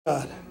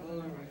God.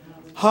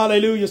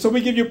 Hallelujah. So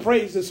we give you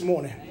praise this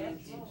morning.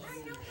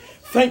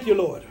 Thank you,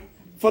 Lord,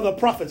 for the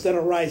prophets that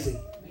are rising.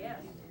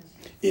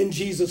 In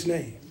Jesus'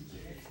 name.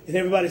 And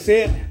everybody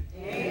said,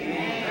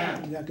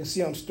 amen. I can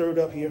see I'm stirred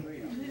up here.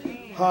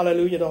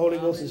 Hallelujah. The Holy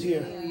Ghost is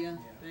here.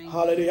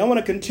 Hallelujah. I want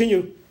to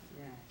continue.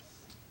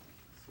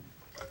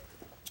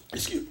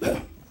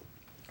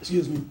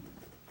 Excuse me.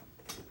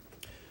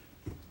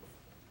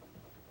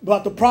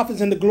 About the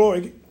prophets and the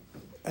glory.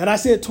 And I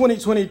said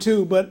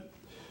 2022, but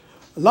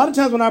a lot of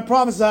times when I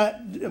prophesy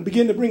and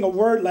begin to bring a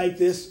word like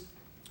this,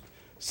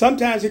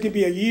 sometimes it can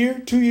be a year,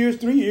 2 years,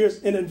 3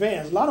 years in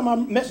advance. A lot of my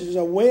messages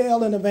are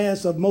well in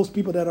advance of most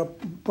people that are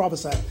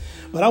prophesying.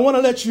 But I want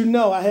to let you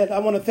know, I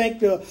want to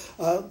thank a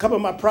couple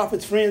of my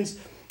prophets friends.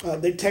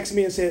 They texted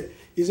me and said,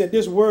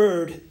 this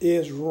word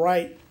is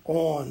right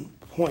on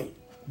point.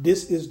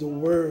 This is the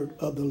word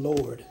of the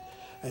Lord.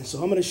 And so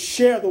I'm going to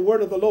share the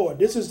word of the Lord.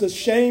 This is a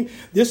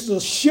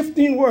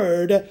shifting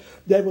word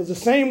that was the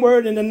same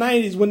word in the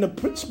 90s when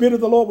the Spirit of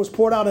the Lord was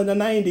poured out in the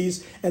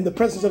 90s and the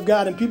presence of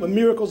God and people,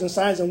 miracles and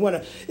signs and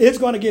wonders. It's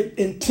going to get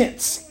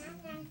intense.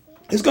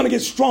 It's going to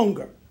get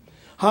stronger.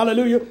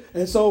 Hallelujah.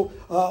 And so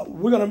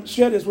we're going to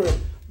share this word.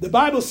 The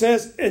Bible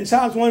says in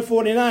Psalms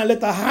 149, let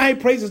the high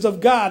praises of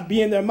God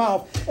be in their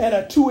mouth and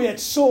a two-edged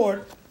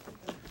sword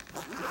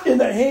in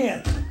their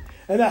hand.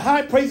 And the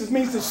high praises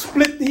means to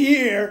split the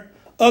ear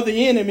of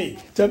the enemy,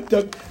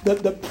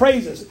 the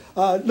praises.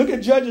 Look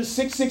at Judges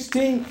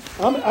 6:16.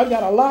 I've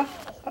got a lot.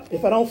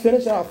 If I don't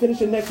finish, I'll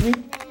finish it next week.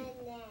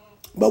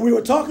 But we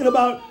were talking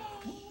about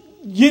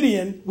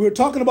Gideon. We were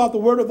talking about the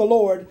word of the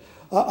Lord,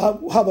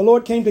 how the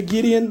Lord came to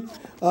Gideon.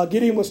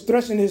 Gideon was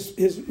threshing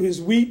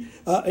his wheat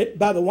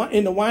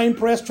in the wine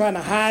press, trying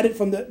to hide it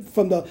from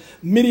the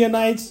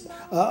Midianites,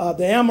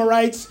 the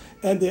Amorites,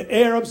 and the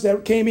Arabs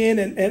that came in.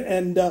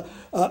 And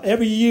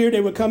every year they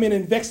would come in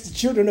and vex the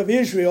children of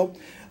Israel.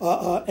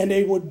 And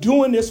they were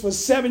doing this for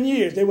 7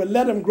 years. They would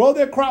let them grow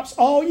their crops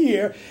all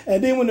year.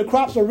 And then when the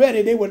crops were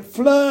ready, they would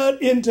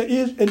flood into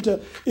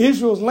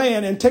Israel's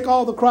land and take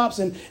all the crops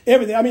and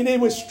everything. I mean, they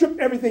would strip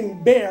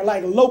everything bare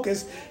like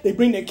locusts. They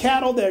bring their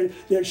cattle, their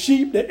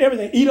sheep, their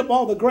everything, eat up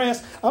all the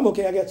grass. I'm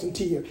okay. I got some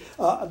tea here.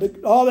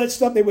 All that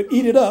stuff, they would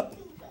eat it up.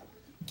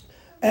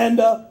 And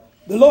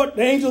the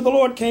angel of the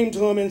Lord came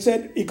to him and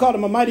said, he called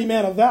him a mighty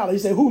man of valor. He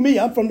said, who me?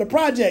 I'm from the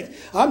project.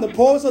 I'm the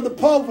poorest of the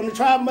poor from the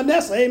tribe of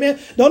Manasseh. Amen.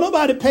 Don't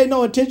nobody pay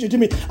no attention to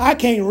me. I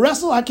can't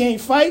wrestle. I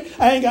can't fight.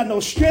 I ain't got no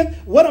strength.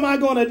 What am I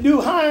going to do?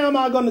 How am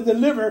I going to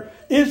deliver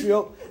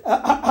Israel?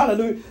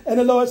 Hallelujah. And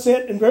the Lord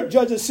said in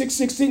Judges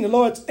 6:16, the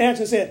Lord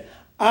answered said,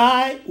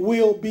 I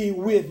will be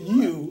with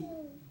you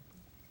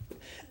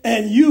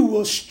and you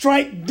will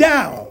strike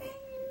down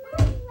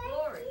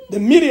the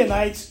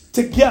Midianites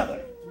together.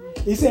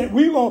 He said, I'm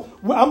going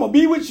to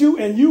be with you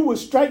and you will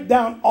strike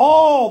down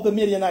all the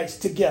Midianites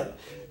together.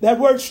 That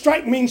word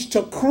strike means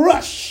to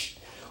crush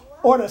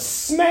or to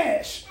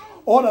smash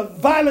or to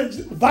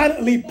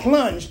violently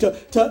plunge,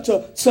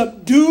 to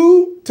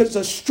subdue, to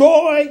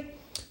destroy,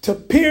 to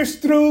pierce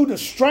through, to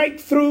strike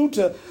through,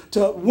 to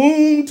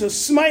wound, to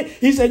smite.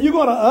 He said, you're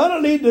going to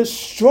utterly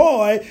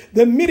destroy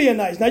the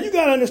Midianites. Now, you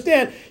got to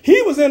understand,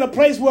 he was in a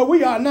place where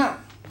we are now.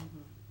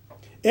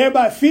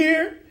 Everybody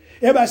feared.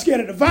 Everybody's scared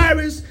of the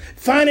virus.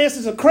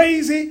 Finances are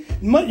crazy.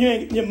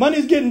 Your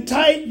money's getting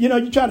tight. You're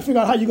trying to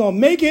figure out how you're going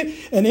to make it.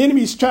 And the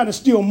enemy's trying to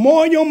steal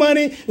more of your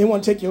money. They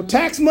want to take your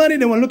tax money.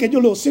 They want to look at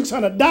your little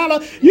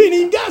 $600. You ain't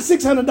even got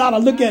 $600 to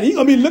look at it. He's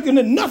going to be looking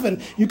at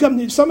nothing. You come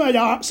to some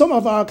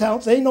of our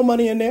accounts, there ain't no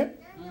money in there.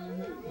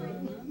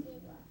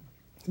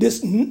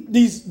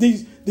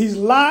 These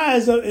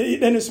lies, and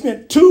it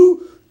spent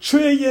 $2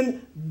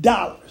 trillion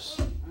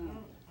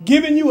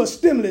giving you a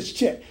stimulus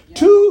check.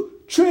 $2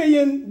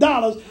 trillion,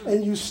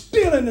 and you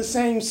still in the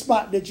same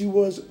spot that you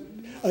was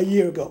a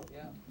year ago.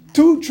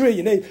 $2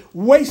 trillion. They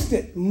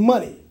wasted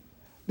money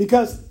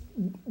because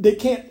they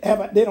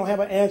don't have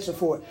an answer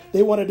for it.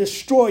 They want to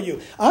destroy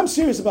you. I'm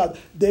serious about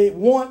it. They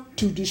want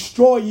to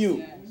destroy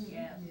you.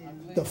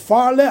 The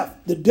far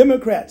left, the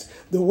Democrats,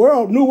 the New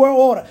World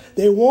Order,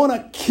 they want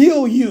to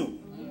kill you.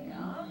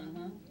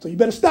 So you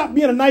better stop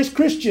being a nice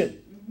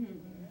Christian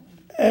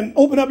and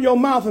open up your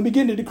mouth and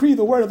begin to decree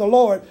the word of the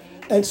Lord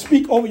and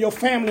speak over your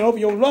family and over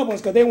your loved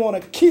ones, because they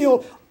want to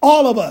kill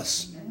all of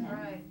us.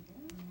 Right.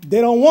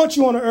 They don't want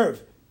you on the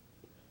earth.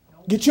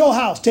 Get your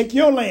house, take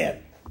your land.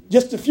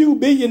 Just a few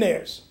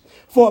billionaires.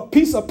 For a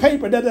piece of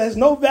paper that has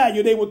no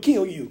value, they will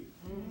kill you.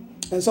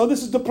 And so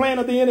this is the plan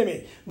of the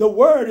enemy. The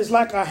word is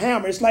like a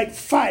hammer. It's like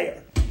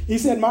fire. He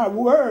said, my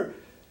word,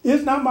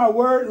 is not my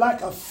word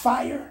like a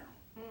fire?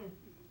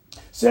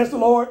 Says the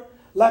Lord,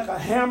 like a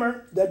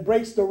hammer that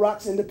breaks the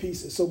rocks into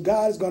pieces. So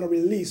God is going to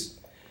release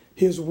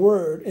his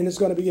word, and it's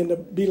going to begin to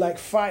be like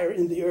fire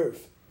in the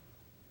earth.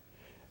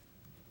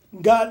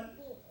 God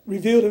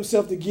revealed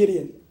himself to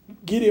Gideon.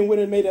 Gideon went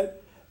and made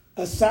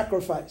a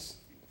sacrifice.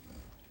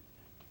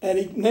 And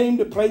he named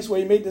the place where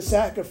he made the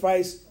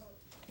sacrifice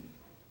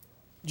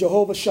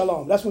Jehovah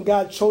Shalom. That's when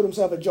God showed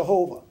himself as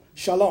Jehovah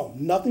Shalom.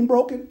 Nothing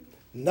broken,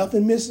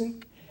 nothing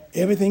missing,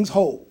 everything's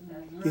whole.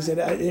 He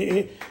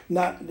said,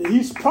 now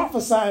he's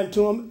prophesying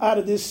to him out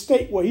of this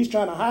state where he's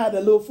trying to hide the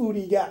little food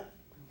he got.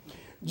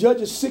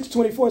 Judges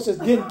 6:24 says,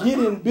 then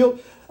Gideon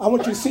built, I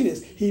want you to see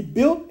this. He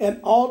built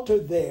an altar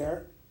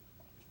there,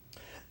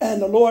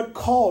 and the Lord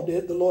called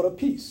it the Lord of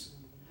Peace.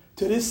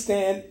 To this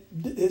stand,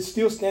 it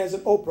still stands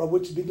at Ophrah,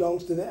 which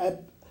belongs to the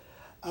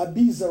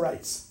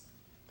Abiezrites.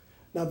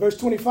 Now, verse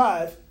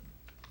 25.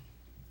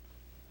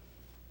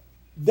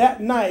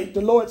 That night,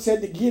 the Lord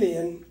said to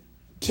Gideon,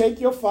 take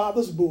your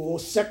father's bull,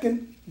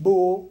 second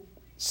bull,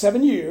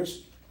 7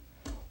 years,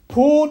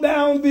 pull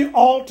down the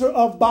altar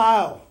of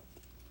Baal.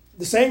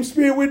 The same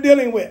spirit we're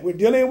dealing with. We're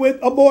dealing with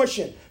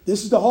abortion.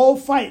 This is the whole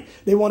fight.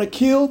 They want to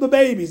kill the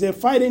babies. They're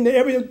fighting to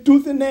every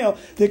tooth and nail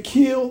to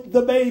kill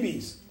the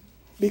babies.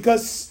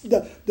 Because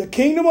the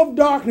kingdom of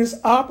darkness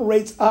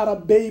operates out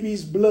of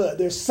babies' blood.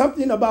 There's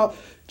something about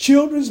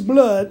children's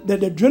blood, that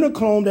the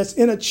adrenochrome that's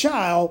in a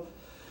child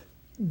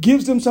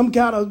gives them some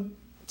kind of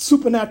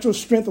supernatural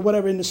strength or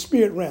whatever in the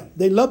spirit realm.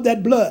 They love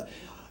that blood.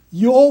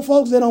 You old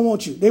folks, they don't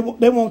want you. They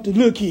want the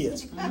little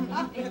kids.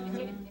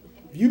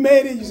 You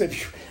made it, you said,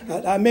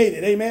 I made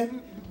it,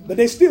 amen? But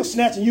they still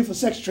snatching you for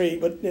sex trade,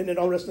 but then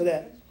all the rest of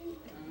that.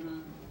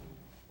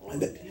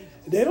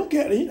 They don't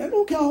care. They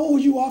don't care how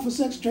old you are for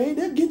sex trade.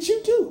 They'll get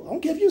you too. I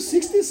don't care if you're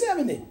 60,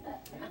 70.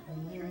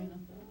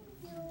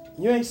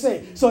 You ain't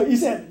saved. So he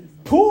said,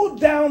 pull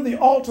down the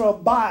altar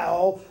of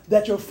Baal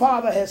that your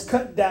father has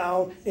cut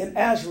down in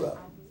Asherah.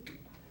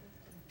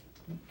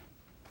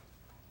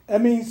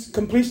 That means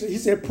completion. He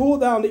said, pull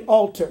down the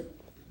altar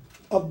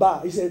of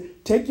Baal. He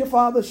said, take your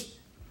father's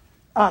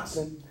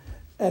oxen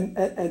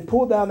and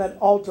pull down that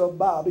altar of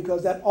Baal,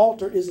 because that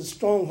altar is a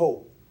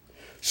stronghold.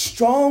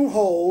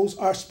 Strongholds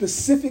are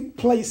specific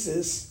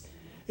places.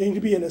 It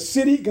can be in a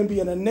city, it can be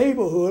in a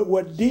neighborhood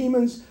where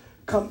demons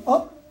come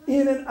up,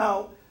 in and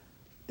out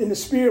in the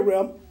spirit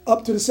realm,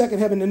 up to the second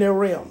heaven in their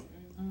realm.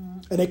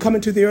 And they come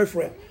into the earth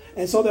realm.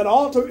 And so that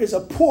altar is a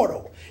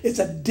portal. It's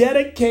a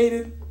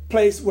dedicated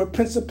place where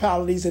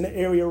principalities in the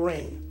area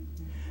reign.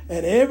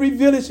 And every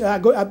village,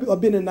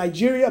 I've been in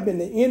Nigeria, I've been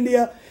to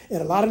India,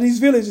 and a lot of these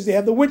villages, they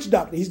have the witch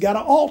doctor. He's got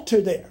an altar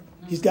there.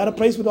 He's got a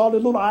place with all the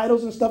little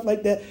idols and stuff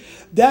like that.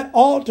 That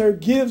altar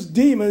gives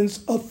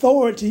demons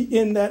authority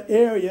in that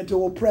area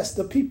to oppress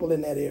the people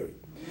in that area.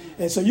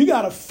 And so you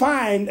got to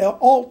find an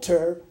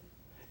altar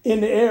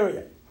in the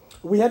area.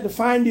 We had to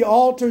find the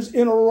altars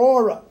in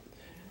Aurora.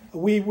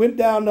 We went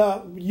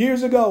down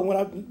years ago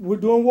when we were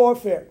doing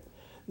warfare.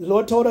 The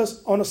Lord told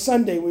us on a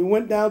Sunday, we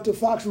went down to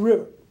Fox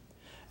River.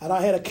 And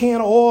I had a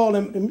can of oil,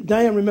 and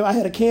Diane, remember, I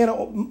had a can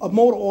of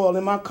motor oil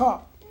in my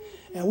car.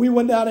 And we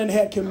went down and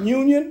had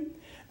communion.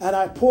 And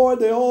I poured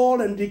the oil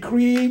and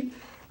decreed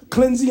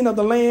cleansing of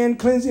the land,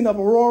 cleansing of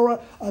Aurora,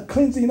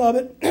 cleansing of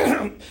it.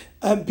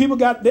 And people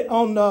got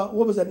on,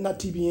 what was that, not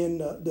TBN,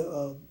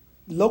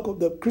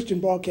 the Christian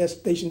broadcast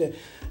station there.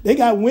 They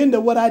got wind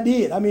of what I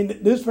did. I mean,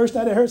 this first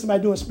time I heard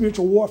somebody doing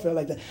spiritual warfare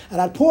like that. And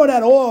I poured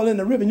that oil in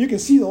the river, and you can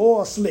see the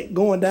oil slick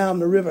going down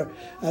the river.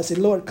 I said,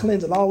 Lord,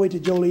 cleanse it all the way to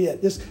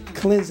Joliet. Just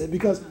cleanse it.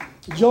 Because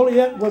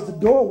Joliet was the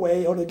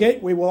doorway or the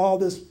gateway where all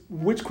this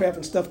witchcraft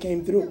and stuff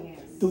came through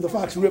the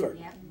Fox River.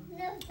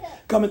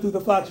 Coming through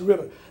the Fox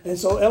River. And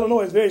so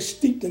Illinois is very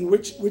steeped in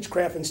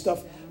witchcraft and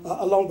stuff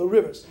along the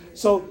rivers.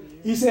 So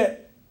he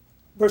said,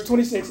 verse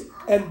 26,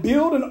 and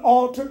build an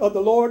altar of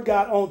the Lord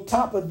God on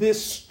top of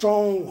this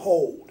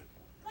stronghold.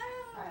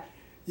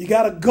 You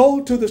got to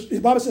go to the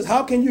Bible says,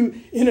 how can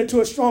you enter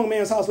to a strong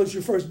man's house unless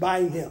you first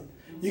bind him?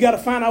 You got to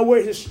find out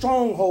where his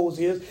strongholds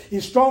is.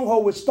 His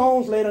stronghold with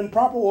stones laid in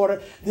proper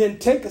order. Then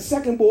take a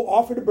second bull,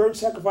 offer the burnt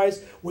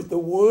sacrifice with the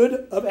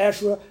wood of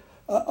Asherah,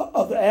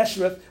 of the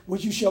Asherah,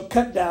 which you shall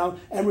cut down,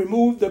 and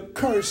remove the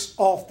curse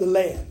off the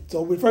land.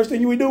 So the first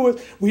thing we do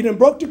is we done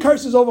broke the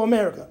curses over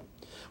America.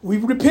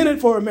 We've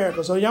repented for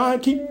America. So y'all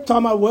keep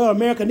talking about, well,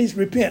 America needs to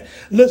repent.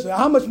 Listen,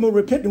 how much more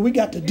repenting we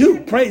got to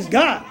do? Praise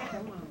God.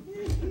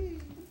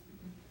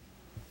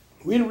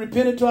 We done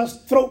repented till our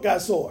throat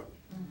got sore.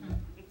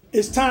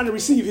 It's time to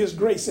receive his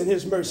grace and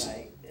his mercy.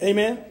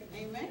 Amen?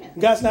 Amen.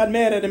 God's not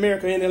mad at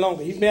America any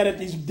longer. He's mad at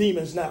these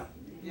demons now.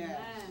 Yeah.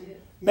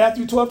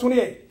 Matthew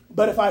 12:28.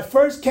 But if I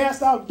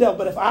cast out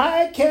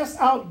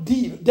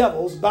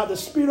devils by the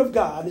Spirit of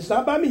God, it's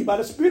not by me, by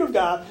the Spirit of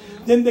God,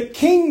 then the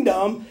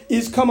kingdom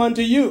is come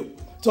unto you.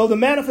 So the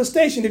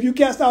manifestation, if you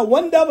cast out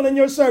one devil in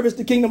your service,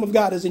 the kingdom of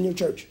God is in your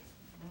church.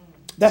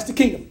 That's the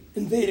kingdom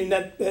invading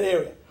that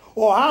area.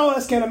 Or how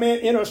else can a man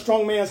enter a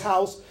strong man's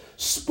house,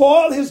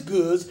 spoil his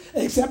goods,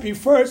 except he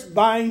first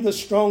bind the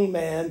strong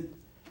man,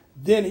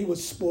 then he would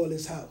spoil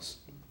his house.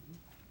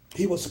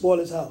 He will spoil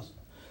his house.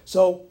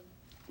 So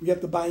we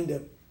have to bind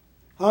him.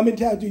 How many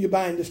times do you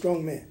bind the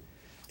strong man?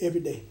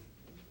 Every day.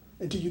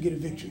 Until you get a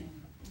victory.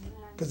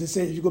 Because it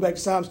says, if you go back to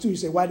Psalms 2, you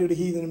say, why do the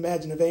heathen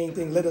imagine a vain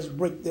thing? Let us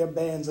break their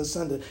bands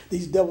asunder.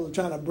 These devils are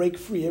trying to break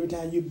free every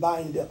time you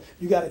bind them.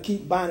 You got to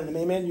keep binding them.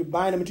 Amen. You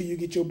bind them until you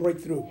get your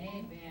breakthrough.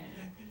 Amen.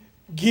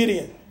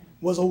 Gideon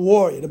was a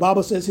warrior. The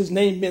Bible says his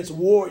name means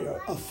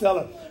warrior, a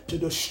fellow, to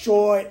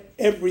destroy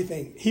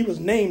everything. He was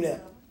named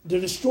that, the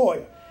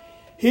destroyer.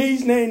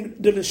 He's named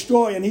the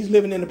Destroyer, and he's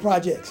living in the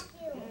projects.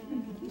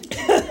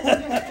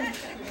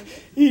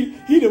 he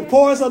the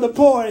poorest of the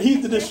poor, and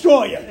he's the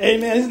Destroyer.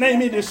 Amen. His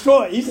name is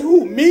Destroyer. He said,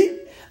 who, me?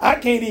 I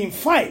can't even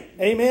fight.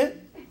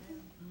 Amen.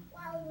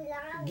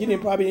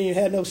 Gideon probably didn't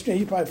even have no strength.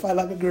 He probably fight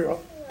like a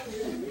girl.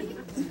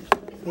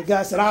 The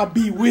guy said, I'll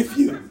be with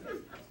you.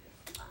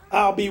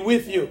 I'll be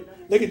with you.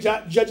 Look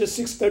at Judges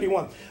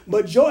 6:31.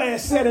 But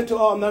Joash said unto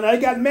all, now they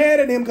got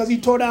mad at him because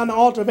he tore down the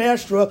altar of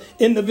Ashtoreth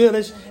in the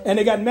village, and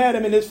they got mad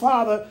at him, and his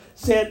father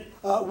said,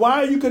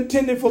 why are you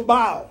contending for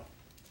Baal?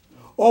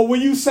 Or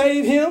will you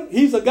save him?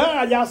 He's a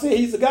God. Y'all say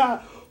he's a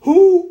God.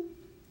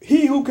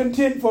 He who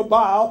contend for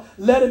Baal,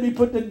 let him be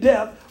put to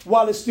death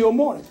while it's still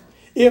morning.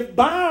 If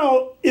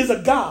Baal is a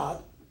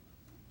God,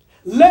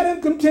 let him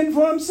contend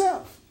for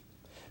himself,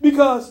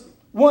 because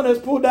one has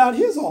pulled down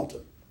his altar.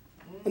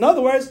 In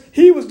other words,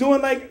 he was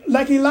doing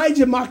like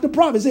Elijah mocked the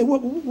prophet. He said,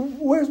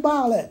 where's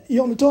Baal at? He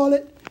on the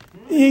toilet?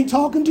 He ain't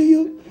talking to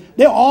you?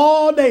 They're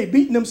all day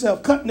beating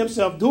themselves, cutting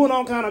themselves, doing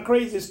all kind of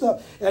crazy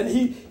stuff. And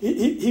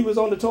he was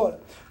on the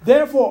toilet.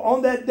 Therefore,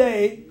 on that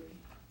day,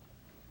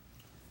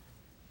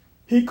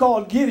 he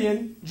called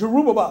Gideon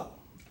Jerubbaal,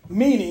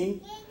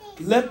 meaning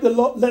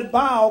let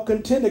Baal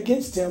contend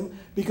against him,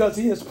 because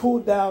he has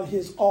pulled down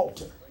his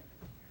altar.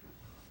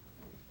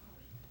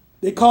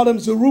 They called him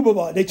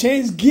Zerubbabel. They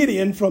changed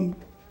Gideon from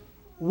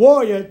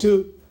warrior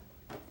to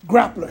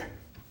grappler.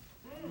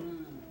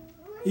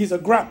 He's a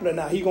grappler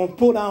now. He's going to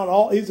pull down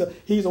all. He's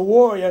a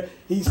warrior.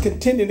 He's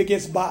contending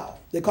against Baal.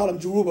 They call him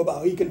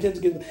Jerubbaal. He contends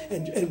against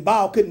him, and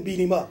Baal couldn't beat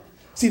him up.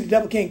 See, the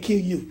devil can't kill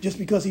you just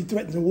because he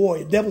threatens a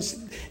warrior.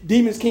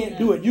 Demons can't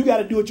do it. You got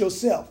to do it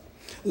yourself.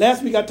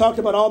 Last week I talked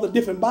about all the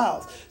different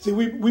Baals. See,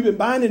 we've been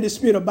binding the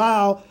spirit of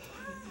Baal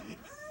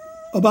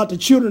about the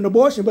children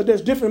abortion, but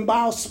there's different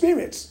Baal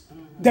spirits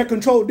that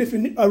control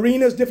different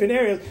arenas, different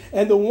areas.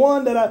 And the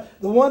one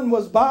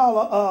was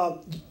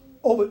Baal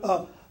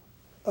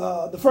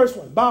the first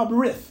one, Baal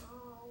Berith,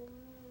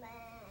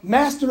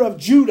 master of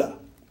Judah.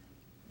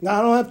 Now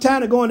I don't have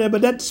time to go in there,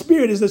 but that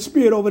spirit is the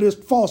spirit over this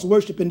false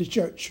worship in the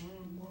church.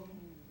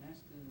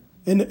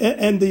 And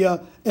the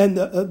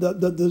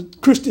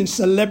Christian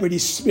celebrity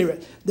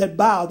spirit that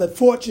bow, that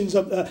fortunes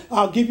of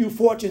I'll give you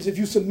fortunes if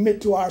you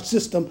submit to our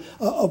system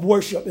of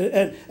worship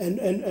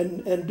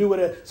and do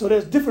it. So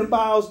there's different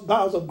bows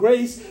of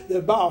grace.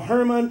 There's Baal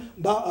Hermon,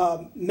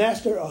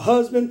 master, a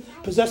husband,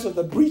 possessor of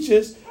the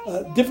breaches,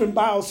 different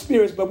Baal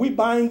spirits, but we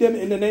bind them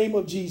in the name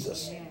of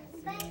Jesus,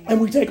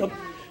 and we take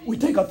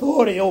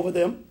authority over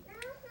them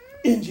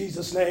in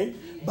Jesus' name,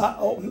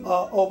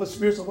 over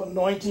spirits of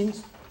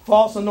anointings.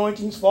 False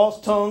anointings,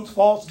 false tongues,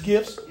 false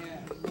gifts,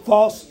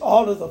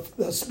 all of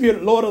the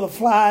spirit, Lord of the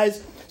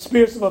flies,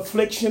 spirits of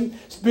affliction,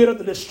 spirit of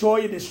the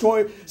destroyer.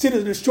 See,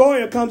 the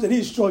destroyer comes and he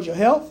destroys your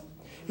health.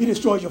 He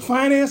destroys your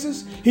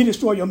finances. He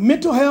destroys your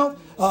mental health.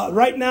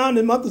 Right now in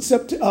the month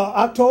of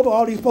October,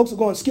 all these folks are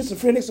going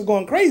schizophrenics, are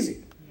going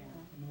crazy.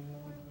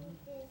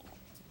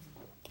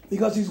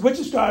 Because these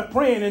witches start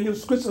praying and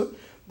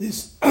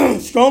these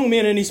strong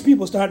men and these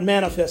people start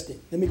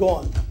manifesting. Let me go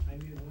on.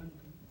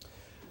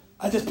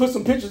 I just put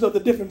some pictures of the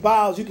different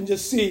Baals. You can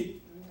just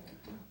see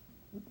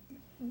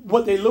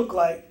what they look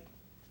like.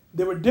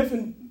 There were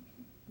different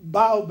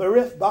Baal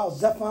Berith, Baal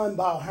Zephon,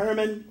 Baal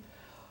Hermon,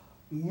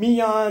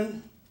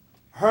 Meon,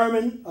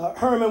 Hermon.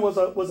 Hermon was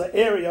an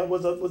area,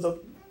 was a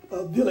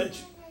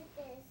village.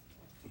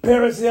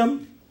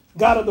 Perazim,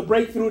 God of the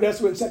breakthrough.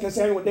 That's when 2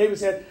 Samuel, when David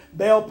said,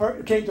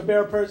 came to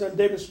Baal Perazim, and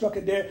David struck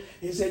it there.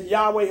 He said,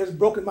 Yahweh has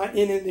broken my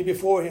enemy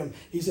before him.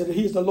 He said,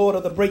 he's the Lord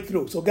of the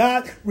breakthrough. So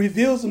God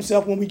reveals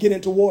himself when we get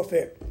into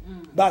warfare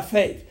by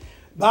faith.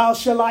 Baal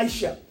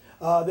Shalisha.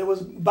 There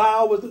was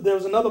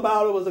another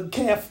Baal that was a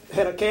calf,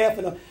 had a calf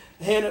and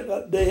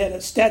they had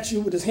a statue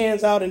with his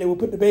hands out, and they would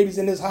put the babies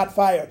in this hot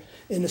fire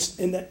in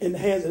the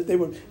hands.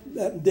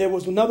 There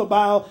was another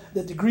Baal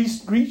that the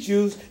Greeks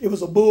used. It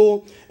was a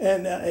bull,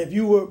 and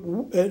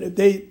if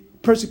they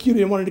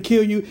persecuted and wanted to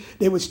kill you,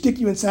 they would stick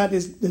you inside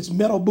this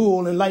metal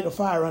bull and light a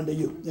fire under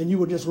you, and you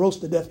would just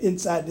roast to death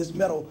inside this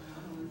metal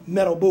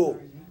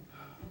bull.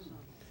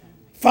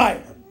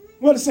 Fire.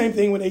 Well, the same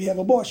thing when they have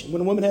abortion.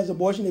 When a woman has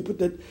abortion, they put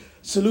the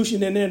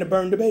solution in there to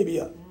burn the baby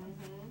up.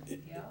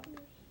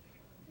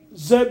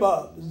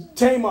 Zebah,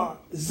 Tamar,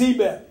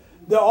 Zebeth.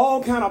 They're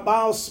all kind of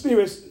Baal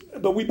spirits,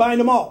 but we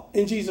bind them all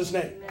in Jesus'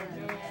 name.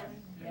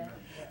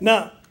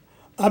 Now,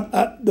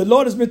 the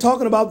Lord has been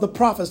talking about the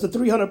prophets, the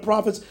 300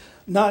 prophets.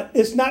 Now,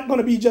 it's not going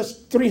to be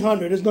just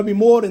 300. It's going to be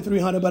more than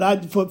 300.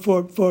 But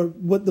for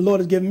what the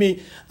Lord has given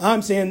me,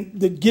 I'm saying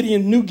the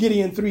new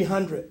Gideon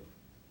 300.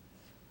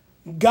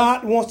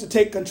 God wants to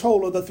take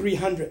control of the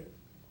 300.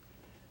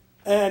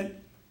 And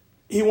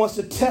he wants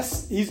to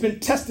test. He's been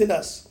testing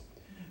us.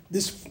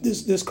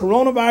 This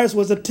coronavirus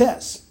was a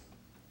test.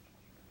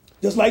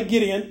 Just like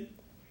Gideon,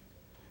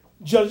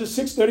 Judges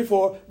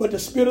 6:34, but the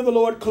Spirit of the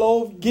Lord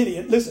clothed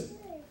Gideon. Listen,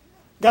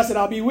 God said,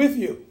 I'll be with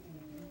you.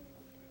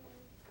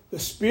 The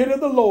Spirit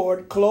of the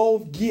Lord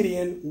clothed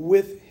Gideon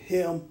with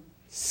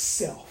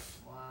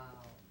himself. Wow.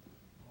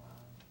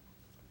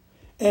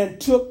 And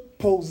took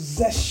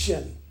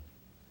possession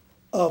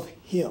of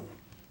him.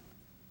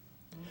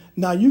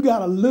 Now, you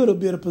got a little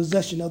bit of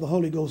possession of the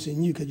Holy Ghost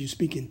in you because you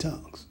speak in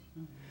tongues.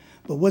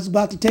 But what's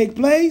about to take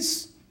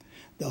place?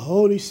 The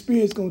Holy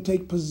Spirit's going to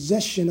take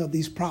possession of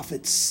these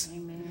prophets.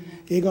 Amen.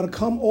 They're going to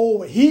come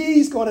over.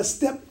 He's going to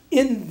step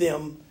in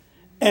them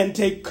and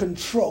take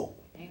control.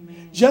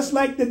 Amen. Just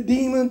like the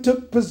demon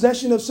took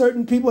possession of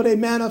certain people, they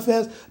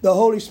manifest, the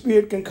Holy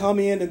Spirit can come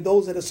in and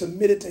those that are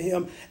submitted to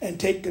him and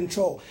take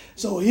control.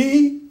 So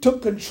he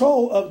took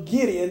control of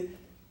Gideon.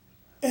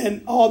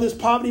 And all this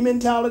poverty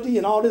mentality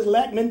and all this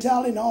lack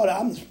mentality and all that,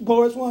 I'm the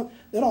poorest one,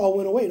 that all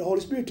went away. The Holy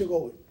Spirit took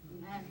over.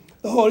 Amen.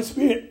 The Holy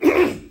Spirit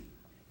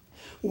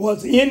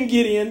was in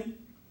Gideon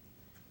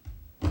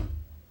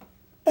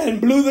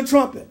and blew the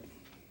trumpet.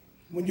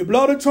 When you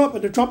blow the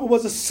trumpet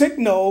was a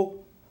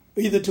signal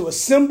either to a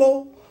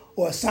symbol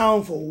or a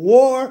sound for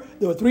war.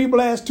 There were 3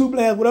 blasts, 2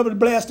 blasts, whatever the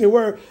blasts they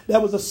were.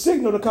 That was a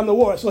signal to come to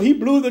war. So he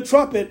blew the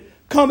trumpet,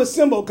 come a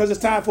symbol because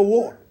it's time for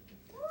war.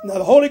 Now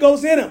the Holy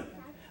Ghost in him.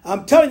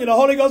 I'm telling you, the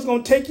Holy Ghost is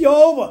going to take you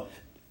over.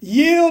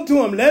 Yield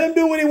to him. Let him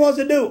do what he wants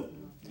to do.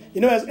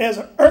 You know, as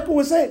Urkel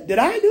would say, did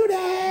I do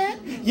that?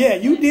 Yeah,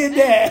 you did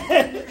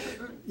that.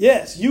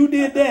 Yes, you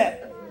did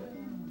that.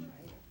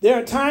 There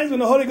are times when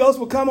the Holy Ghost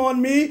will come on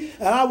me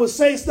and I will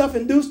say stuff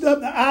and do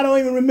stuff that I don't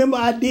even remember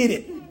I did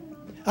it.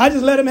 I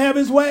just let him have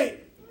his way.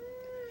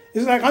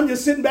 It's like I'm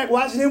just sitting back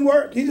watching him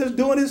work. He's just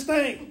doing his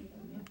thing.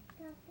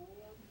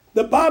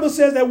 The Bible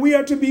says that we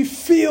are to be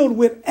filled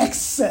with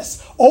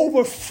excess,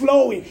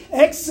 overflowing,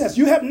 excess.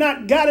 You have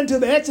not gotten to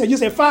the excess. You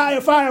say,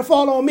 fire, fire,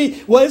 fall on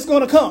me. Well, it's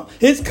going to come.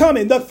 It's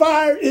coming. The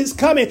fire is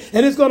coming,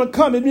 and it's going to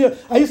come.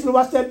 I used to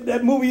watch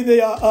that movie,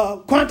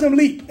 the Quantum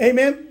Leap.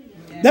 Amen?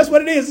 Yeah. That's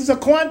what it is. It's a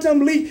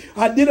quantum leap.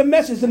 I did a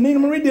message. Nina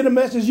Marie did a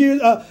message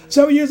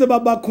several years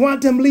about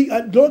quantum leap.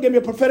 Lord gave me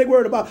a prophetic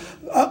word about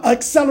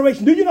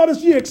acceleration. Do you know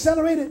this year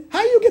accelerated?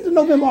 How you get to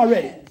November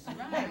already? Yes.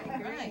 Right.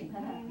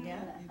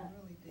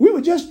 We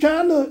were just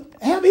trying to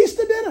have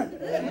Easter dinner.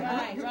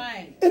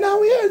 Right. And now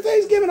we're here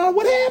Thanksgiving.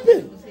 What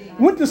happened?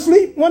 Went to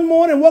sleep one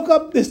morning, woke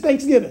up, it's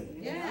Thanksgiving.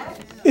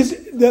 Yes.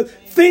 The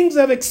things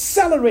have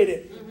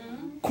accelerated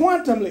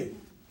quantumly.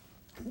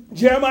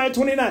 Jeremiah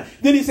 29.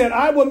 Then he said,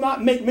 I will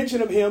not make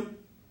mention of him,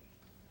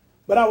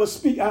 but I will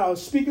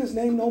speak his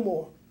name no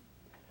more.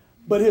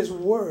 But his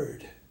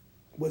word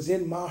was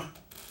in my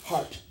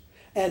heart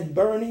and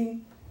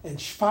burning and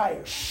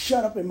fire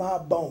shut up in my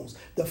bones.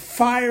 The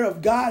fire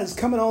of God is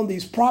coming on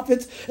these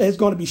prophets, and it's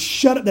going to be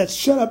shut up. That's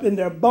shut up in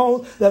their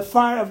bones, the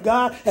fire of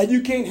God. And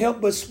you can't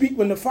help but speak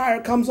when the fire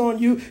comes on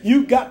you.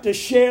 You got to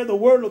share the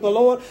word of the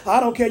Lord. I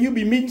don't care. You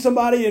be meeting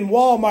somebody in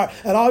Walmart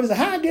and always say,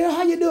 hi, girl,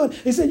 how you doing?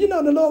 He said, you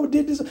know, the Lord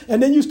did this.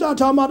 And then you start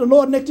talking about the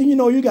Lord. Next thing you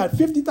know, you got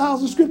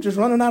 50,000 scriptures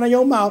running out of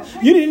your mouth.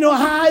 You didn't know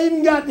how I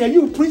even got there.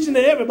 You were preaching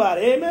to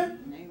everybody. Amen?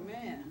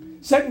 Amen.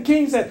 2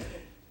 Kings said,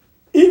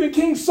 even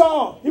King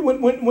Saul,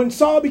 when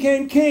Saul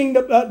became king,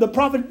 the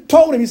prophet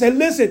told him, he said,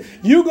 listen,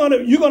 you're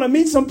gonna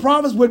meet some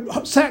prophets with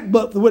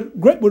sackbut,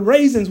 with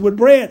raisins, with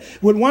bread,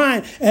 with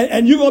wine,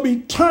 and you're going to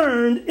be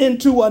turned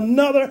into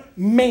another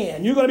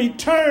man. You're going to be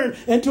turned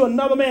into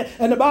another man.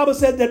 And the Bible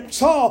said that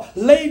Saul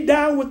laid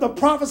down with the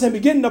prophets and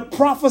began to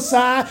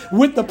prophesy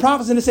with the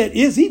prophets. And it said,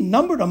 is he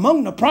numbered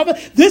among the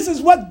prophets? This is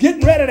what's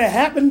getting ready to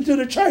happen to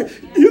the church.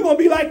 You're going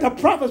to be like the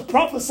prophets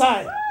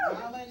prophesying.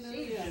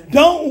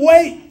 Don't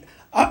wait.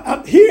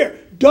 I'm here.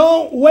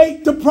 Don't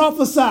wait to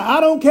prophesy. I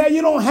don't care.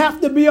 You don't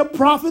have to be a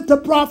prophet to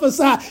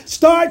prophesy.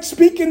 Start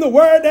speaking the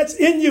word that's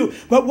in you.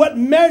 But what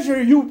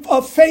measure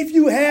of faith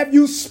you have,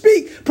 you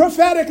speak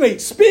prophetically.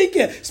 Speak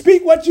it.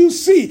 Speak what you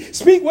see.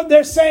 Speak what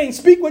they're saying.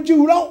 Speak what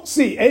you don't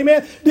see.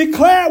 Amen.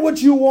 Declare what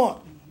you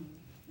want.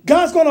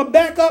 God's going to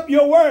back up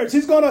your words.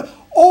 He's going to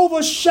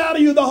overshadow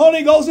you. The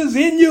Holy Ghost is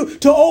in you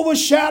to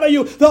overshadow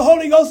you. The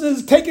Holy Ghost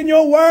is taking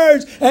your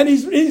words and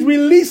he's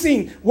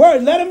releasing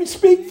words. Let him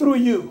speak through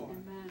you.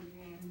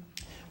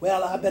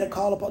 Well, I better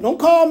call upon. Don't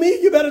call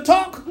me. You better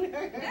talk.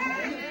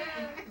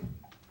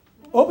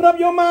 Open up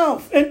your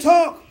mouth and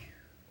talk.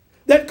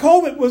 That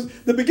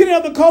the beginning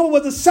of the COVID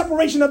was the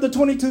separation of the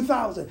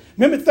 22,000.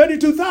 Remember,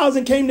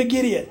 32,000 came to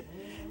Gideon.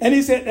 And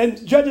he said,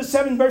 and Judges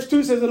 7 verse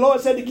 2 says, the Lord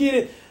said to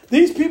Gideon,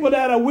 these people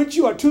that are with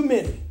you are too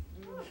many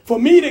for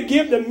me to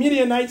give the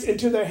Midianites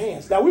into their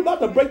hands. Now, we're about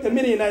to break the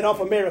Midianite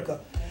off America.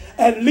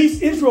 At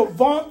least Israel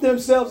vaunt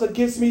themselves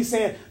against me,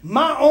 saying,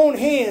 my own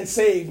hand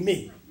saved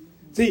me.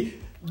 See,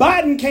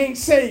 Biden can't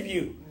save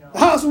you. The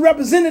House of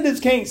Representatives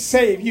can't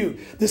save you.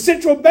 The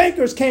central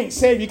bankers can't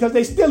save you because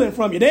they're stealing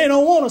from you. They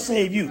don't want to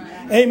save you.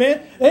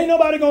 Amen. Ain't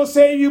nobody going to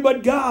save you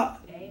but God.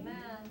 Amen.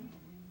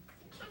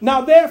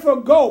 Now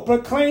therefore go,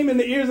 proclaim in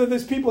the ears of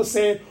this people,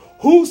 saying,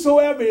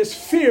 whosoever is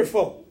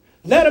fearful,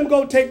 let him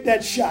go take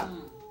that shot.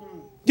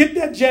 Get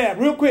that jab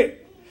real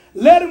quick.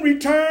 Let him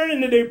return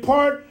and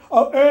depart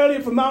early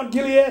from Mount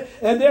Gilead,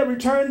 and there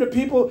return the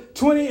people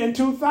 20 and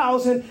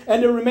 2,000,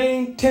 and there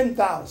remain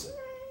 10,000.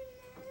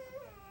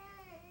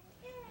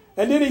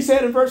 And then he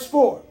said in verse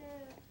 4,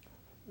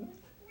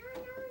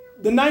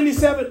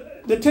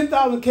 the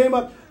 10,000 came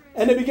up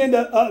and they began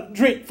to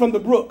drink from the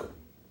brook.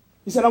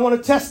 He said, I want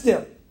to test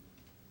them.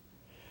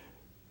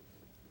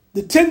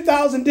 The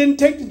 10,000 didn't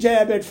take the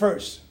jab at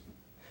first.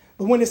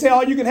 But when they say,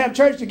 oh, you can have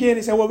church again,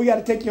 they say, well, we got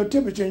to take your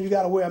temperature and you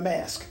got to wear a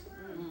mask.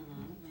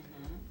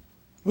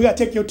 We got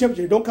to take your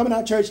temperature. Don't come in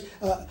our church.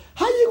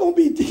 How you going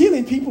to be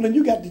healing people and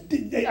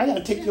I got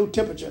to take your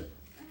temperature?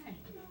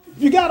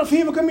 If you got a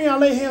fever, come here, I'll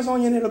lay hands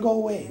on you and it'll go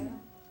away.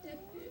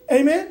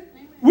 Amen?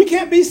 We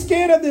can't be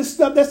scared of this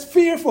stuff. That's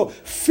fearful.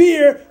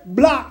 Fear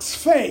blocks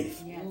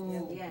faith.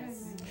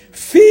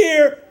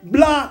 Fear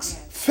blocks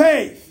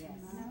faith.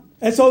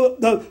 And so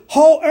the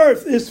whole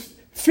earth is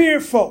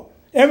fearful.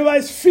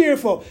 Everybody's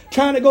fearful,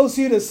 trying to go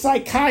see the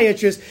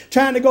psychiatrist,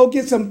 trying to go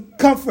get some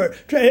comfort.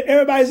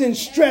 Everybody's in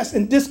stress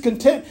and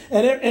discontent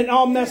and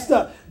all messed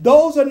up.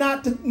 Those are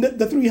not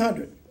the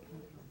 300.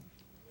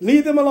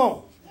 Leave them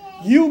alone.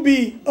 You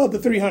be of the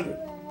 300.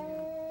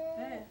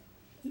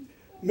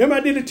 Remember I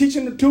did a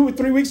teaching 2 or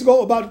 3 weeks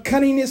ago about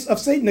cunningness of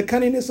Satan, the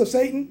cunningness of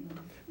Satan?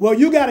 Well,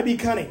 you got to be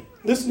cunning.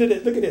 Listen to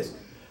this. Look at this.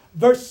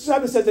 Verse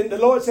 7 says, and the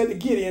Lord said to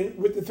Gideon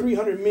with the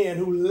 300 men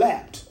who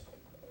lapped,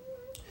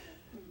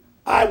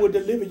 I will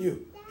deliver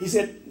you. He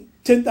said,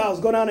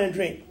 10,000, go down there and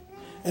drink.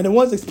 And the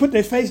ones that put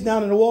their face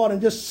down in the water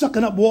and just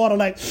sucking up water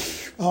like,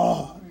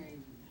 oh,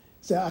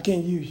 say, I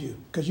can't use you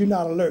because you're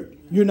not alert.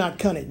 You're not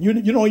cunning. You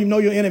don't even know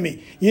your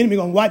enemy. Your enemy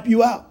going to wipe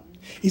you out.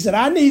 He said,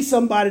 I need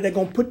somebody that's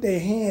going to put their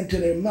hand to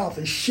their mouth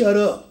and shut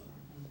up.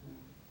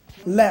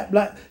 Lap,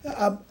 like,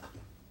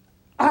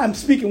 I'm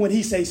speaking when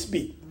he say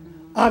speak.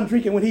 I'm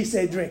drinking when he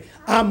say drink.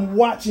 I'm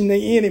watching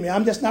the enemy.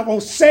 I'm just not going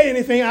to say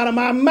anything out of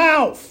my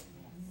mouth.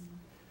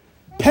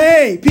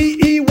 Pay,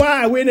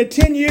 P-E-Y. We're in a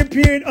 10-year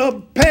period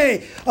of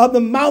pay of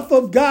the mouth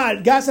of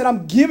God. God said,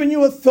 I'm giving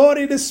you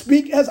authority to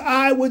speak as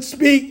I would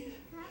speak.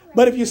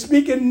 But if you're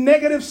speaking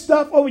negative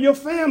stuff over your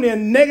family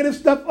and negative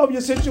stuff over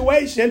your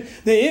situation,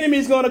 the enemy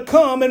is going to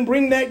come and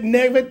bring that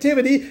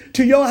negativity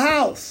to your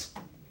house.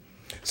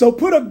 So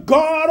put a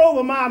guard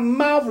over my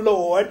mouth,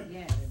 Lord,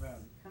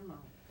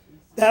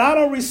 that I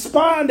don't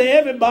respond to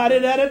everybody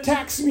that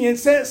attacks me and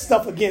says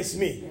stuff against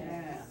me.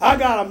 I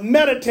got to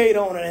meditate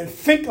on it and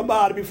think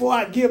about it before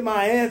I give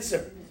my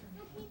answer.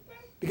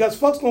 Because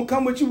folks going to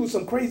come with you with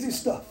some crazy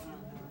stuff.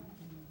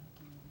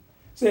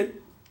 Said,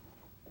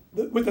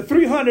 with the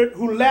 300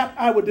 who lapped,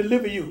 I will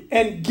deliver you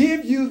and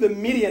give you the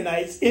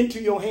Midianites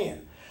into your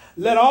hand.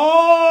 Let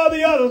all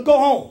the others go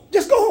home.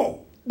 Just go home.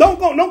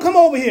 Don't come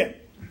over here.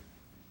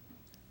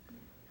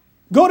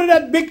 Go to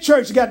that big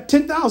church. You got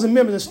 10,000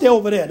 members and stay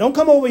over there. Don't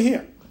come over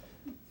here.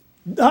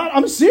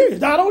 I'm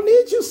serious. I don't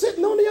need you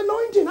sitting on the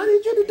anointing. I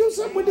need you to do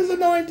something with this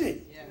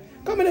anointing.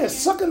 Come in there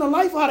sucking the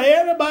life out of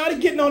everybody,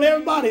 getting on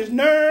everybody's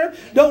nerve,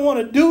 don't want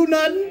to do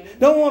nothing,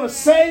 don't want to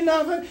say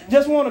nothing,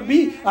 just want to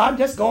be, I'm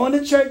just going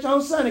to church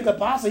on Sunday because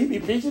Pastor, he be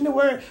preaching the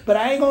word, but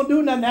I ain't going to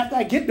do nothing after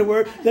I get the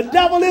word. The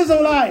devil is a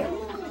liar.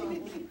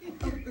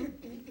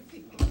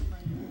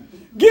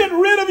 Get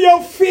rid of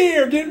your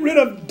fear. Get rid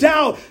of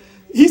doubt.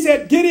 He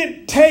said,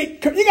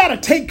 you got to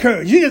take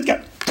courage. You just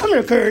got, come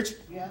here, courage.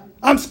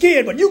 I'm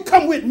scared, but you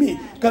come with me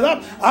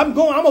because I'm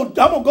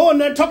gonna go in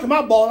there and talk to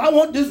my boss. I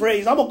want this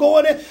raise. I'm gonna go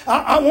in there.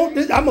 I want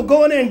this. I'm gonna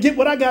go in there and get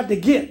what I got to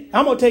get.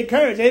 I'm gonna take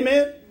courage.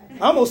 Amen.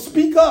 I'm gonna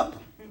speak up.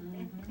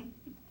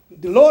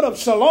 The Lord of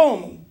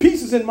Shalom,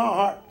 peace is in my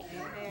heart.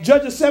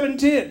 Judges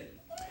 7:10.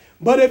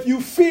 But if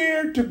you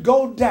fear to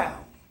go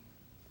down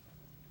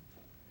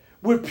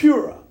with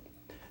Purah.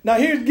 Now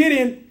here's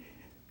Gideon.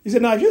 He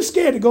said, now if you're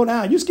scared to go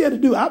down, you're scared to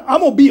do it.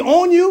 I'm gonna be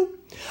on you.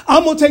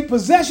 I'm gonna take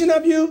possession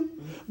of you.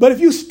 But if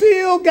you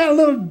still got a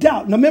little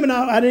doubt, now remember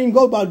now I didn't even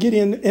go about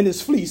Gideon in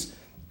his fleece.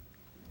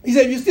 He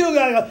said, you still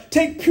got to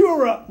take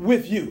Purah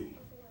with you.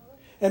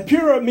 And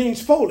Purah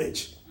means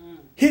foliage,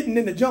 hidden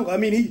in the jungle. I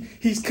mean,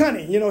 he's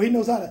cunning. You know, he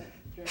knows how to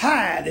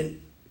hide and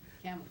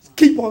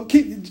keep.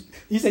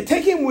 He said,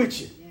 take him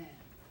with you.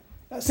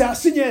 I said, I'll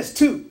send you as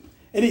two.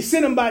 And he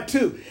sent him by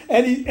two.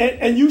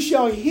 And you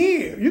shall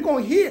hear. You're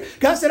going to hear.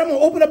 God said, I'm going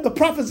to open up the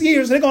prophet's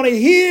ears. They're going to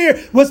hear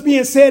what's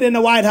being said in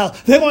the White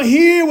House. They're going to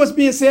hear what's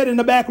being said in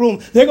the back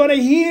room. They're going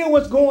to hear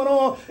what's going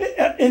on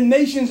in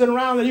nations and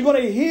around them. You're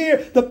going to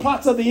hear the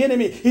plots of the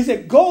enemy. He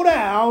said, go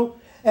down,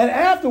 and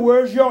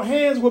afterwards your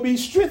hands will be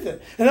strengthened.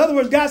 In other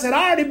words, God said,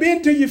 I already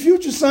been to your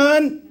future,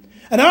 son.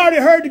 And I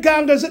already heard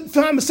the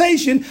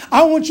conversation.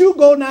 I want you to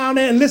go down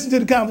there and listen to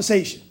the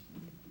conversation.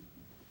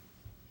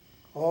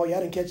 Oh, y'all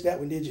didn't catch that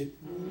one, did you?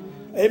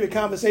 Every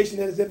conversation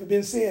that has ever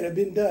been said or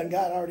been done,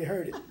 God already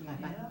heard it.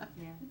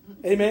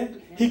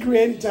 Amen? He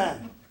created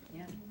time.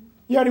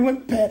 He already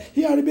went past.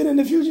 He already been in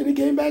the future. He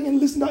came back and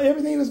listened to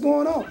everything that's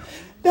going on.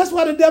 That's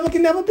why the devil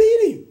can never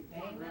beat him.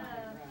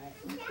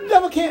 The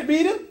devil can't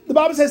beat him. The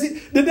Bible says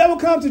the devil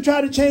comes to try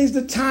to change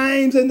the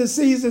times and the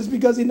seasons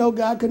because he knows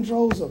God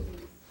controls them.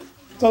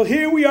 So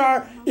here we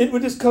are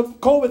with this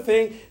COVID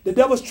thing. The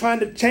devil's trying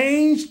to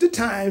change the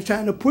times,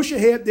 trying to push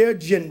ahead their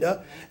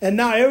agenda. And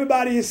now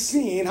everybody is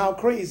seeing how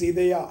crazy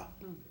they are.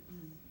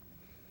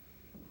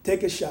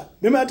 Take a shot.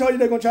 Remember I told you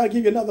they're going to try to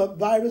give you another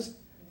virus?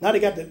 Now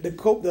they got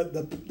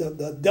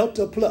the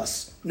Delta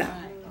Plus.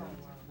 Now,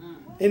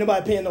 ain't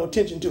nobody paying no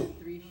attention to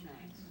them.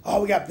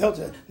 Oh, we got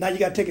Delta. Now you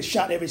got to take a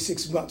shot every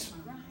 6 months,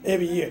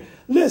 every year.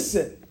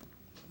 Listen,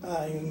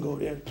 I ain't gonna go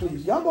there,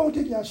 please. Y'all gonna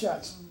take y'all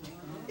shots.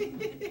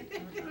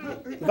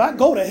 If I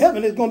go to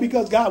heaven, it's gonna be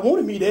because God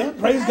wanted me there.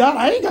 Praise God.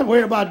 I ain't got to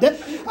worry about that.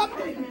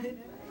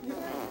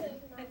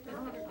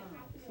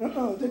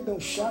 Take no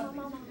shot.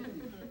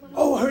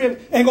 Oh, hurry up.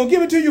 Ain't gonna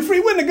give it to you free.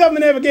 When the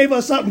government ever gave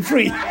us something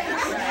free? When?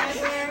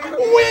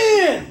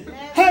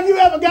 Have you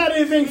ever got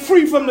anything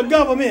free from the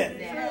government?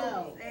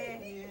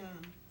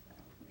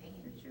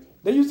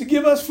 They used to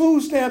give us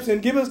food stamps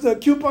and give us the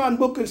coupon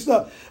book and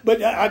stuff.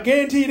 But I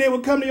guarantee you they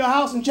would come to your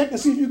house and check and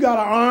see if you got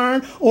an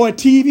iron or a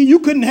TV. You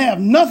couldn't have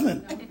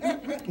nothing.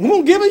 We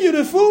won't giving you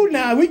the food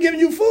now. We giving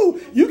you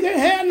food. You can't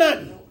have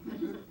nothing.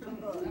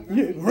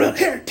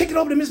 Here, take it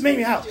over to Miss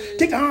Mamie's house.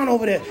 Take the iron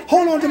over there.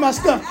 Hold on to my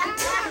stuff.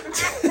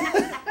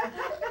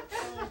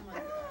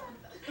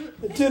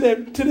 Till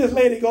this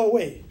lady go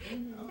away.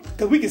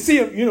 Because we can see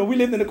her, we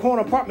lived in the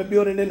corner apartment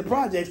building in the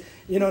projects,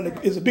 and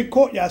it's a big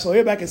courtyard, so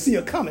everybody can see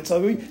her coming.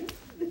 So we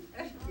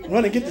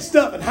run and get the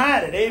stuff and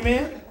hide it,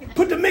 amen.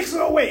 Put the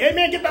mixer away,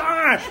 amen. Get the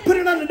iron, put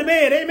it under the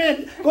bed,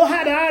 amen. Go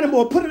hide the iron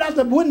board, put it out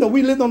the window.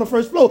 We lived on the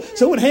first floor,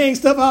 so it would hang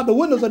stuff out the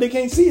window so they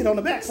can't see it on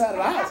the back side of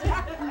the house.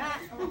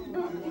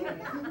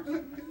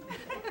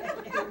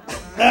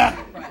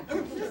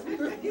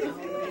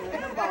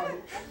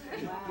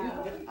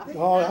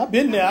 Oh, I've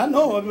been there, I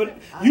know. But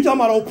you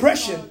talking about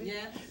oppression.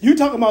 You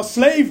talking about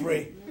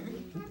slavery.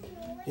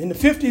 In the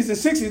 50s and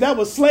 60s, that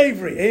was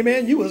slavery.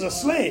 Amen. You was a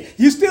slave.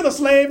 You still a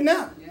slave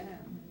now.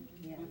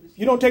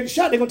 You don't take the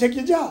shot, they're going to take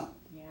your job.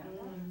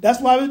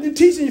 That's why I've been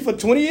teaching you for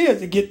 20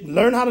 years to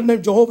learn how to know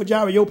Jehovah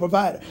Jireh, your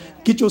provider.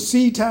 Get your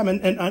seed time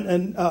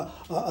and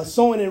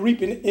sowing and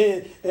reaping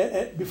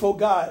before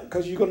God,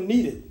 because you're going to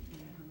need it.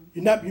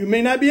 You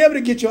may not be able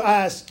to get your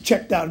eyes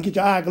checked out and get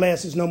your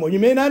eyeglasses no more. You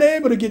may not be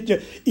able to get your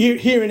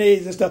hearing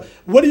aids and stuff.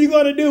 What are you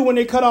going to do when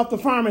they cut off the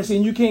pharmacy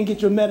and you can't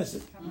get your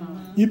medicine?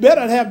 You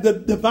better have the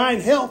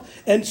divine health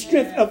and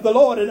strength of the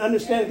Lord and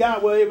understand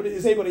God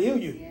is able to heal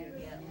you.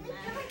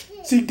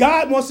 See,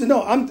 God wants to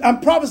know.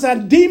 I'm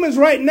prophesying demons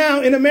right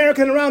now in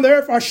America and around the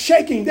earth are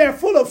shaking. They're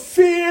full of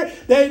fear.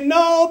 They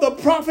know the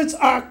prophets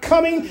are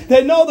coming.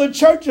 They know the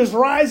church is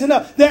rising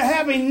up. They're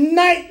having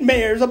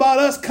nightmares about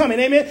us coming.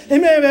 Amen. They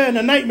may have had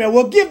a nightmare.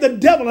 Well, give the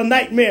devil a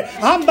nightmare.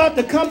 I'm about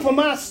to come for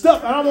my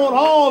stuff, and I want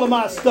all of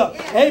my stuff.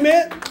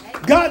 Amen.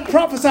 God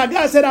prophesied.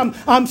 God said,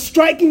 I'm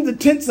striking the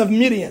tents of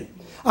Midian.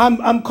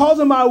 I'm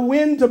causing my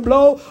wind to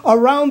blow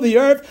around the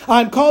earth.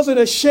 I'm causing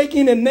a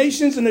shaking in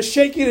nations and a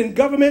shaking in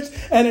governments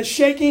and a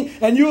shaking.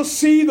 And you'll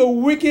see the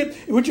wicked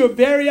with your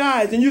very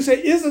eyes. And you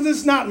say, isn't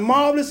this not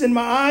marvelous in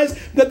my eyes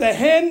that the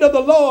hand of the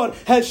Lord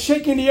has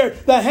shaken the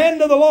earth? The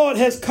hand of the Lord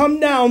has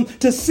come down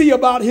to see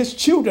about his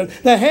children.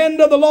 The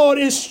hand of the Lord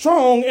is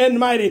strong and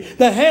mighty.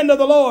 The hand of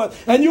the Lord.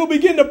 And you'll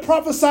begin to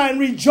prophesy and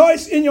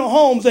rejoice in your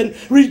homes and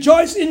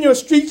rejoice in your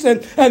streets.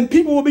 And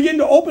people will begin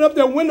to open up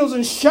their windows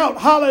and shout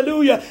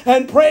hallelujah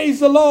and praise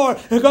the Lord,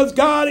 because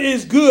God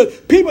is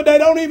good. People that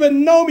don't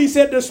even know me,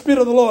 said the Spirit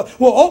of the Lord,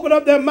 will open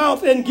up their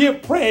mouth and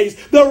give praise.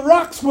 The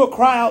rocks will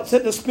cry out,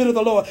 said the Spirit of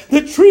the Lord.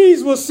 The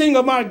trees will sing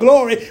of my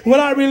glory when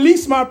I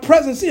release my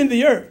presence in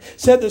the earth,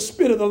 said the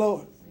Spirit of the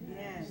Lord.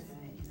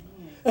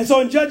 And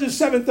so in Judges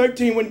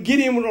 7:13, when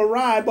Gideon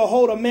arrived,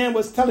 behold, a man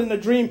was telling a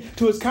dream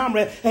to his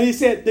comrade. And he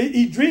said,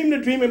 he dreamed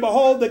a dream, and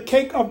behold, the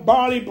cake of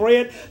barley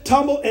bread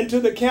tumbled into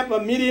the camp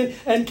of Midian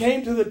and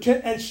came to the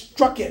tent and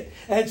struck it.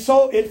 And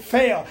so it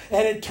fell,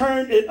 and it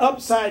turned it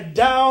upside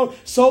down,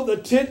 so the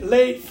tent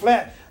laid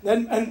flat. But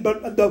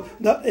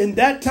in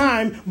that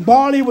time,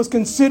 barley was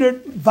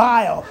considered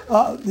vile.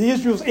 The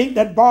Israelites ate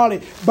that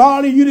barley.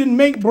 Barley, you didn't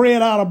make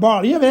bread out of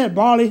barley. You ever had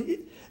barley?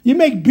 You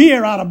make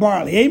beer out of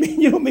barley. Amen.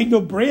 You don't make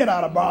no bread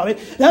out of barley.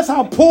 That's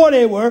how poor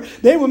they were.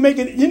 They were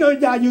making,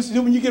 y'all used to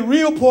do when you get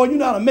real poor, you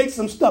know how to make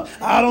some stuff.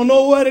 I don't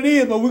know what it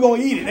is, but we're going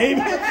to eat it.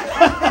 Amen.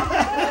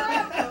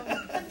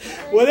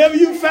 Whatever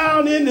you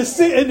found in the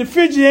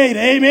refrigerator,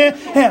 amen.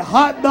 Had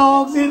hot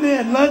dogs in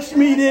there, lunch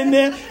meat in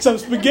there, some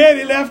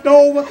spaghetti left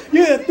over.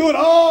 You had threw it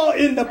all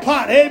in the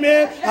pot,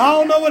 amen. I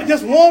don't know what,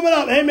 just warm it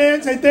up,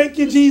 amen. Say thank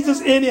you,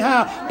 Jesus,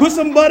 anyhow. Put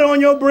some butter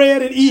on your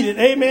bread and eat it,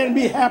 amen. And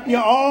be happy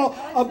all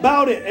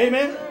about it,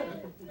 amen.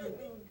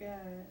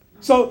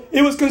 So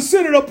it was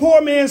considered a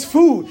poor man's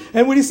food.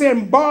 And when he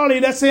said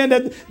barley, that's saying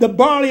that the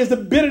barley is the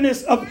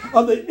bitterness of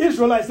the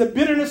Israelites. The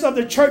bitterness of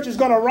the church is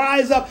going to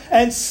rise up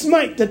and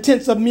smite the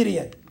tents of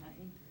Midian.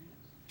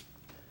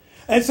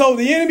 And so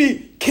the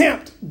enemy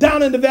camped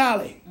down in the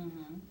valley.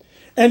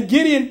 And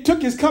Gideon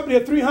took his company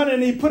of 300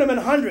 and he put them in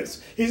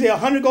hundreds. He said,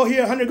 100 go here,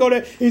 100 go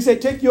there. He said,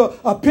 take you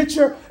a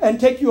pitcher and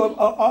take you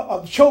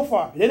a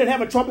shofar. They didn't have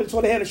a trumpet, so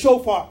they had a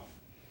shofar.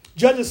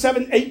 Judges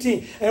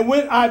 7:18. And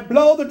when I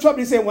blow the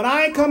trumpet, he said, when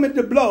I come in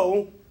to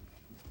blow,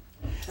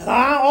 and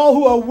all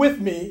who are with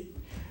me,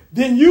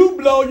 then you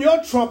blow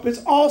your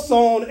trumpets also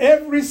on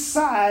every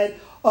side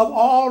of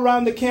all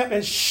around the camp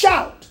and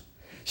shout,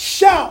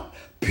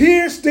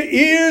 pierce the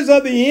ears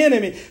of the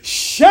enemy,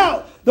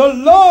 shout the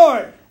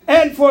Lord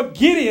and for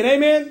Gideon,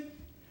 amen.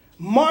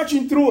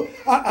 Marching through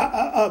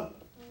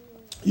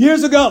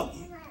years ago,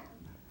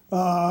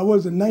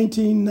 was it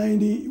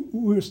 1990?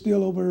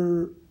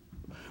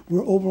 We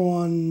We're over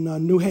on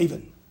New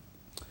Haven.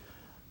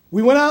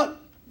 We went out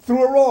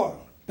through Aurora.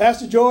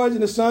 Pastor George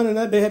and his son,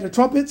 and they had the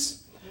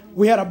trumpets.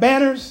 We had our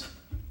banners.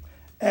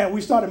 And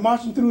we started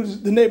marching through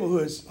the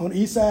neighborhoods on the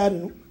east side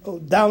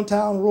and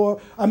downtown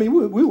Aurora. I mean,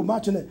 we were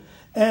marching it.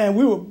 And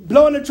we were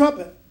blowing the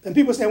trumpet. And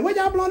people saying, "Why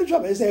y'all blowing the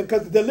trumpet?" They said,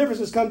 "Because the deliverance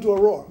has come to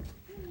Aurora."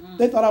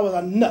 They thought I was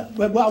a nut.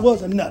 Well, I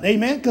was a nut.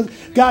 Amen? Because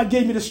God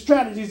gave me the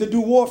strategies to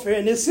do warfare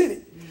in this city.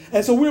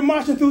 And so we're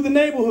marching through the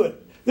neighborhood.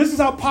 This is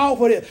how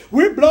powerful it is.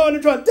 We're blowing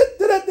the trumpet.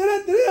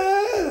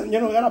 You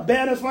know, got our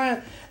banners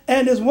flying.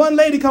 And this one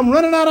lady come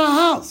running out of our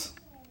house.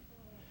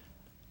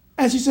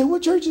 And she said,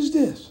 "What church is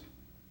this?"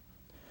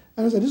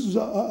 And I said, "This is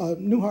a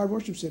New Heart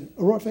Worship Center,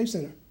 Aurora Faith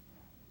Center."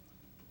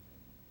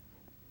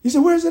 He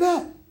said, "Where's it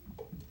at?"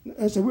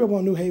 I said, "We're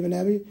on New Haven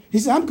Avenue." He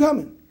said, "I'm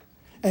coming."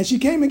 And she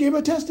came and gave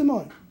her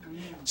testimony.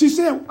 She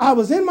said, "I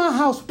was in my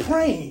house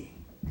praying,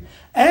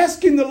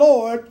 asking the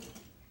Lord,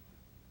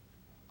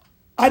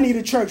 I need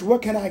a church. Where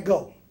can I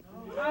go?"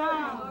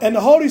 And the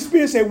Holy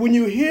Spirit said, "When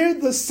you hear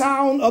the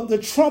sound of the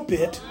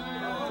trumpet,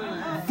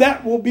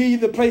 that will be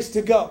the place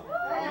to go."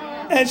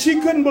 And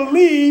she couldn't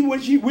believe when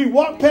we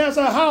walked past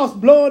her house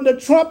blowing the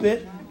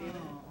trumpet.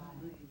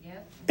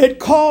 It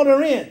called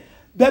her in.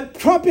 That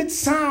trumpet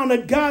sound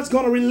that God's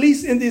going to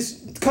release in these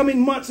coming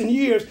months and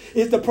years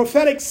is the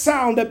prophetic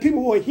sound that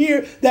people will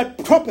hear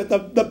that trumpet,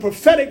 the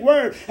prophetic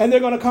word, and they're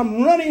going to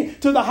come running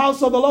to the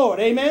house of the Lord.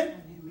 Amen?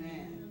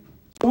 Amen.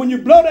 When you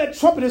blow that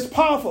trumpet, it's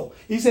powerful.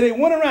 He said they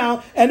went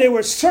around and they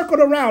were circled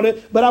around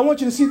it, but I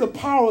want you to see the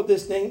power of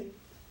this thing.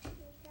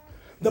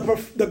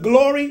 The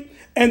glory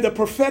and the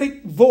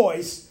prophetic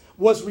voice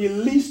was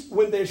released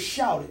when they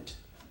shouted.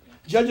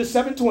 Judges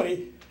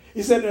 7:20.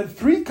 He said, "And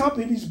 3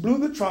 companies blew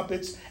the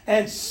trumpets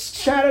and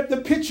shattered the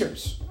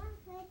pitchers,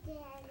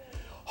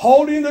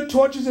 holding the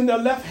torches in their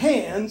left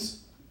hands,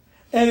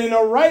 and in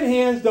their right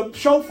hands the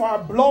shofar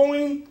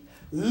blowing,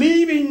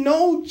 leaving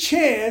no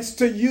chance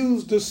to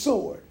use the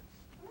sword."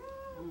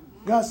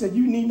 God said,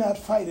 "You need not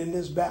fight in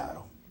this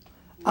battle.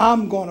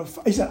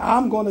 He said,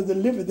 I'm going to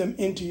deliver them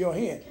into your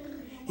hand."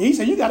 He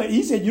said,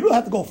 he said, "You don't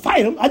have to go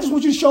fight them. I just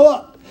want you to show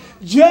up.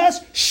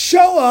 Just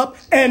show up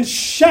and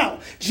shout.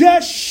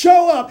 Just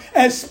show up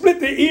and split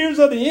the ears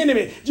of the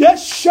enemy.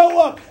 Just show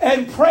up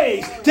and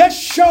praise.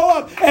 Just show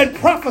up and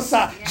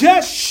prophesy.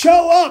 Just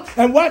show up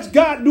and watch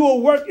God do a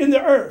work in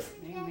the earth."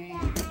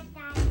 Amen.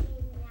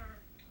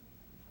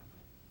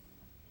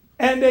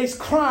 And they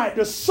cried,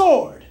 "The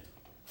sword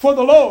for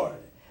the Lord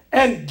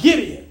and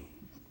Gideon."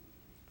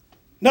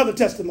 Another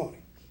testimony.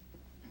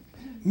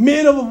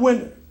 Middle of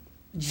winter,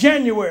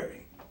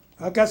 January.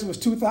 I guess it was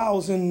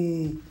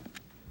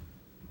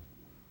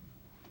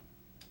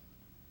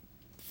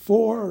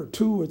 2004 or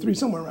 2 or 3,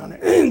 somewhere around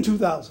there, in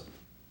 2000.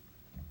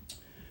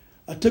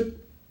 I took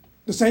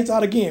the saints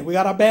out again. We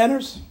got our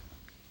banners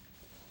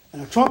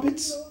and our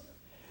trumpets.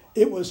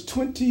 It was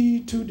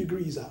 22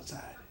 degrees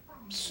outside,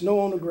 snow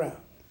on the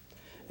ground.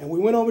 And we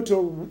went over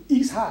to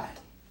East High.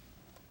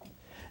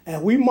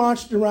 And we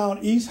marched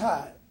around East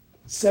High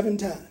 7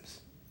 times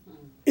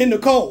in the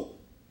cold,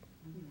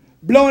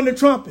 blowing the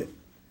trumpet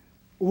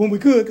when we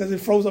could because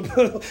it froze up.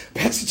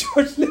 Pastor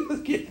George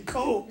was getting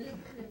cold.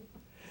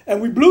 And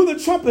we blew the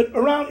trumpet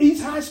around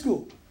East High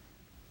School.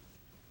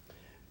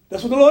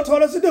 That's what the Lord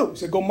told us to do. He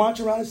said, "Go march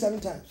around it 7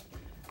 times.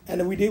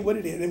 And then we did what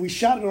it did. And we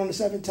shouted on the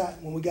 7th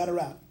time when we got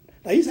around.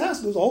 Now, East High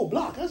School is a whole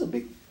block. That's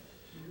pretty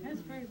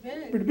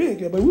big.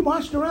 Yeah, but we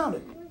marched around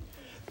it.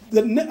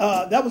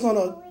 That was on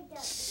a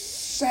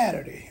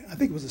Saturday. I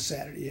think it was a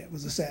Saturday. Yeah, it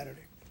was a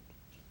Saturday.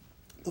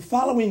 The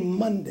following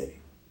Monday,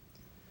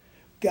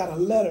 got a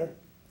letter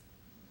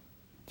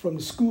from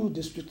the school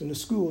district and the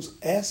schools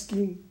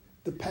asking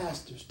the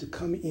pastors to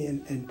come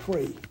in and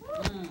pray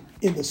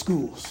in the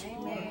schools.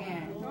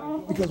 Amen.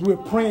 Because we're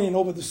praying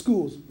over the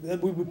schools.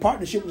 We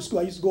partnership with the school.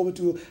 I used to go over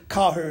to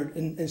Cowherd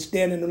and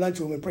stand in the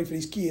lunchroom and pray for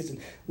these kids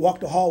and walk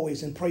the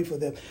hallways and pray for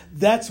them.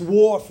 That's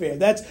warfare.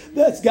 That's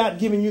God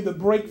giving you the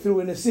breakthrough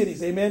in the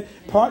cities. Amen.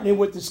 Partnering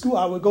with the school.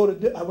 I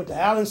went to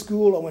Allen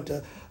School. I went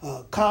to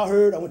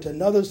Cowherd. I went to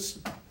another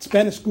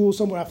Spanish school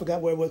somewhere. I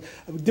forgot where it was.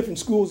 Different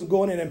schools and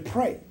going in and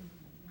pray.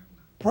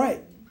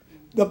 Pray.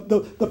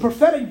 The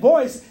prophetic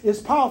voice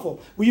is powerful.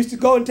 We used to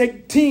go and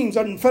take teams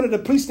in front of the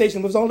police station,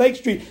 it was on Lake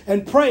Street,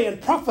 and pray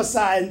and prophesy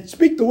and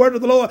speak the word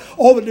of the Lord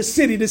over the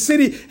city. The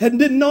city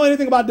didn't know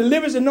anything about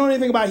deliverance, didn't know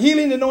anything about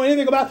healing, didn't know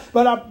anything about,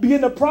 but I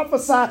began to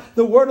prophesy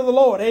the word of the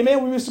Lord.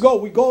 Amen. We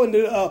go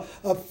into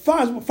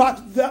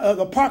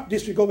the park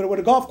district over there where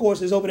the golf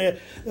course is over there,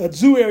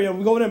 zoo area.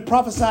 We go in there and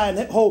prophesy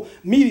and hold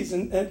meetings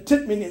and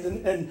tent meetings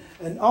and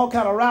all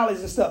kind of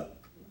rallies and stuff.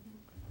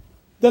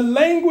 The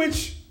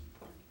language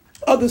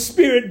of the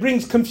Spirit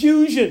brings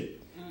confusion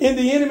in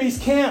the enemy's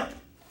camp.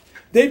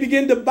 They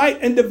begin to bite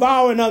and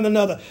devour one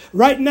another.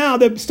 Right now,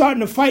 they're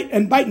starting to fight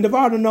and bite and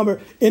devour one another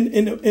in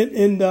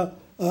the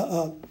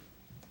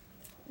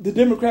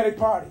Democratic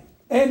Party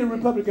and the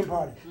Republican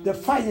Party. They're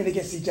fighting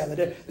against each other.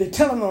 They're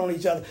telling on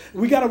each other.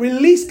 We got to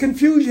release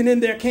confusion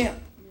in their camp.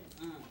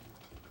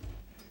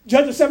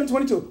 Judges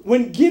 7:22.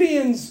 When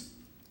Gideon's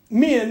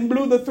men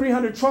blew the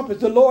 300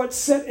 trumpets, the Lord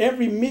set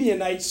every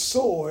Midianite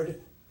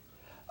sword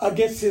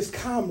against his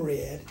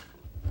comrade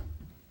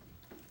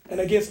and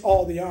against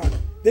all the army.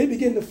 They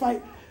began to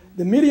fight.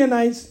 The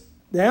Midianites,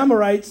 the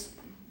Amorites,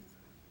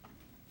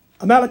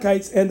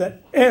 Amalekites, and the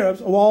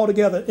Arabs were all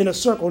together in a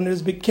circle in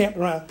this big camp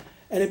around.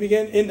 And it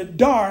began in the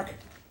dark.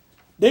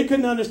 They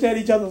couldn't understand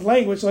each other's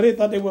language, so they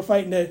thought they were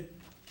fighting the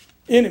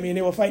enemy and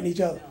they were fighting each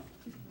other.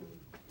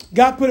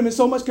 God put them in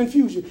so much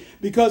confusion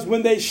because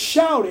when they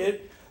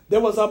shouted, there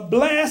was a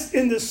blast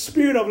in the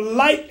spirit of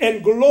light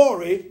and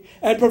glory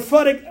and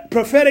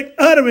prophetic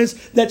utterance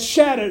that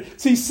shattered.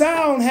 See,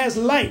 sound has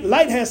light.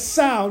 Light has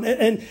sound,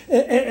 and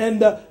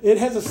it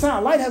has a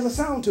sound. Light has a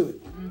sound to it.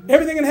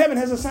 Everything in heaven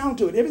has a sound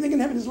to it. Everything in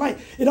heaven is light.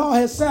 It all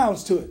has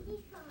sounds to it.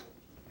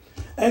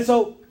 And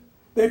so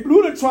they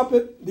blew the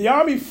trumpet. The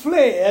army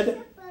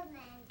fled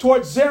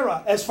towards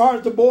Zerah as far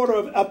as the border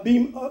of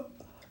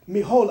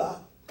Meholah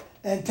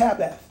and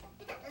Tabath.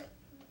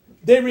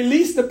 They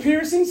released the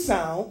piercing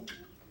sound.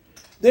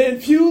 They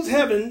infused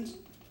heaven's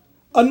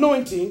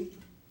anointing.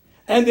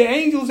 And the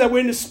angels that were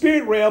in the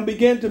spirit realm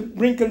began to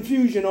bring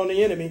confusion on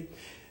the enemy.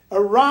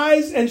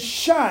 Arise and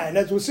shine.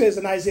 That's what it says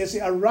in Isaiah. Say,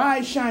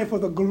 arise, shine, for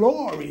the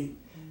glory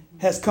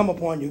has come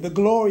upon you. The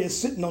glory is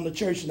sitting on the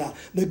church now.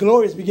 The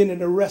glory is beginning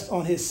to rest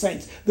on his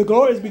saints. The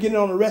glory is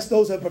beginning to rest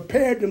those who have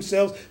prepared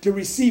themselves to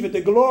receive it.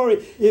 The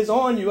glory is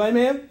on you.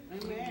 Amen?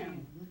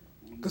 Amen.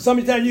 Because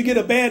sometimes you get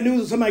a bad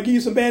news or somebody give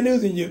you some bad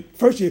news and you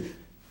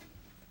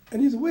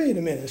and he said, wait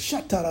a minute.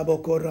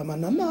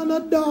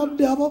 No,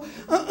 devil.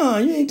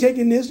 You ain't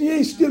taking this. You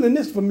ain't stealing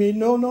this from me.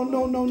 No.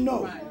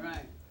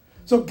 Right.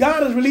 So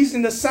God is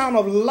releasing the sound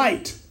of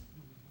light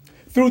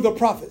through the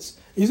prophets.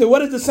 He said,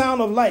 what is the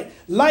sound of light?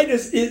 Light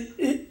is,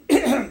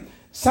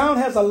 sound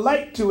has a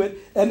light to it,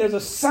 and there's a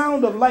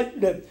sound of light.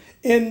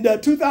 In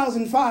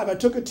 2005, I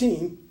took a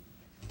team,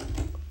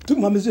 took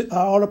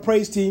all the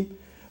praise team,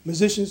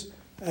 musicians,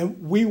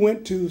 and we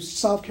went to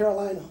South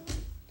Carolina.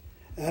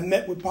 And I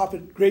met with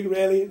Prophet Greg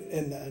Rayleigh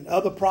and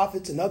other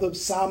prophets and other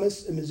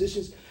psalmists and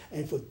musicians.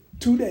 And for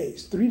 2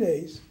 days, 3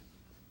 days,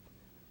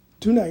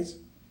 2 nights,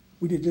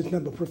 we did just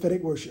nothing but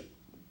prophetic worship.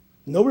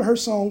 No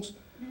rehearsed songs,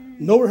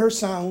 no rehearsed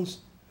sounds,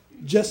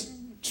 just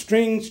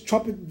strings,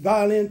 trumpet,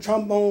 violin,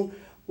 trombone,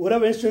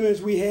 whatever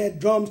instruments we had,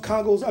 drums,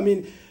 congos. I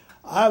mean,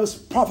 I was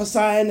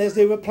prophesying as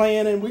they were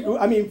playing.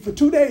 And for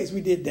 2 days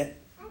we did that.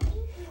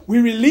 We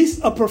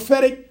released a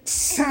prophetic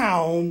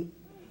sound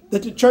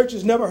that the church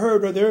has never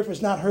heard or the earth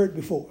has not heard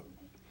before.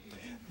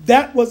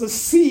 That was a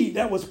seed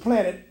that was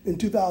planted in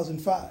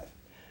 2005.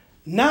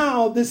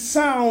 Now this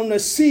sound, the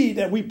seed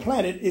that we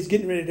planted is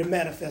getting ready to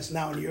manifest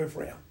now in the earth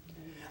realm.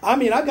 I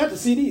got the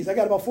CDs. I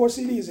got about 4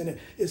 CDs in it.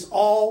 It's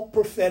all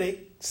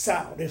prophetic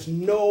sound. There's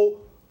no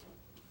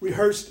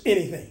rehearsed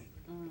anything.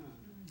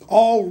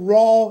 All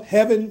raw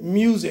heaven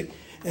music.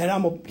 And I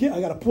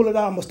got to pull it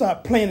out. I'm going to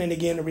start playing it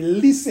again and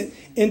release it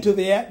into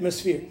the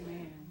atmosphere.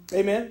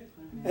 Amen.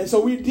 And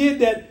so we did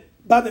that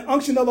by the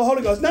unction of the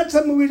Holy Ghost. Not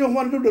something we don't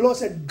want to do. The Lord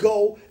said,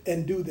 go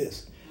and do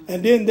this.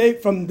 And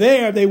then from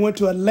there, they went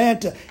to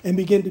Atlanta and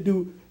began to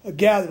do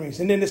gatherings.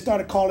 And then they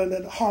started calling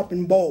it harp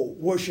and bowl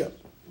worship.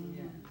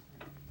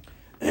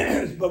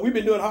 Yeah. But we've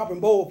been doing harp and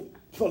bowl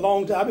for a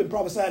long time. I've been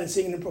prophesying and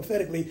singing them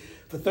prophetically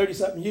for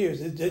 30-something years.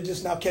 They're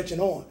just now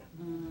catching on.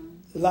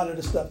 A lot of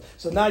the stuff.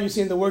 So now you're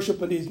seeing the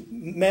worship of these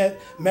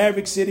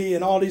Maverick City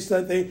and all these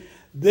other things.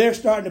 They're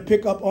starting to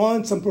pick up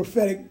on some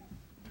prophetic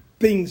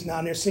things now.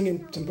 And they're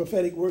singing some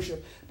prophetic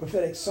worship,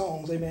 prophetic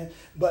songs. Amen.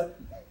 But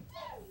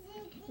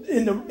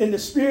in the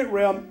spirit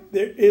realm,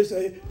 there is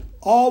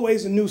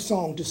always a new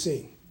song to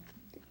sing.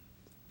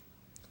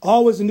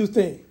 Always a new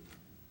thing.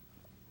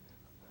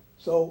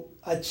 So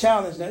I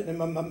challenged that, and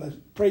my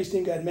praise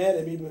team got mad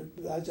at me,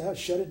 but I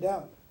shut it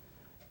down.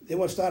 They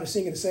want to start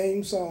singing the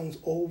same songs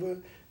over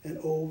and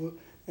over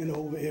and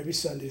over every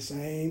Sunday,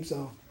 same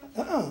song.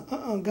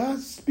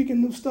 God's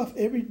speaking new stuff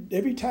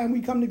every time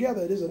we come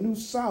together. There's a new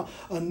sound,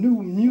 a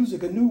new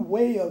music, a new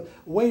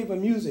wave of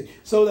music.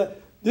 So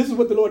this is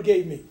what the Lord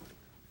gave me.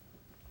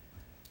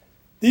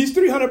 These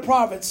 300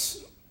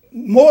 prophets,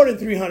 more than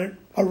 300,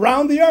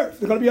 around the earth.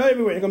 They're going to be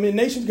everywhere. They're going to be in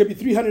nations. They're going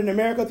to be 300 in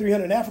America,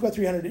 300 in Africa,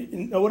 300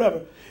 in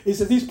whatever. He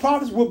says these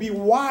prophets will be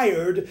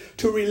wired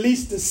to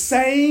release the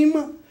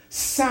same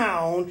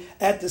sound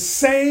at the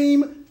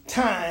same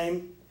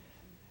time.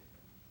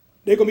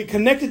 They're going to be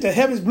connected to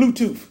heaven's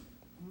Bluetooth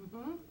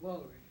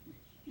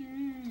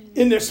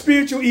in their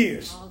spiritual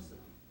ears.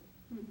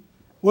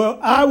 Well,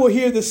 I will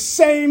hear the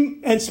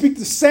same and speak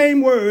the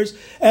same words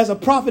as a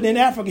prophet in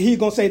Africa. He's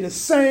going to say the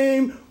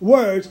same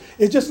words.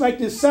 It's just like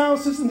this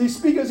sound system, these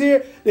speakers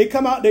here, they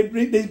come out, they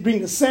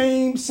bring the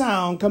same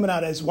sound coming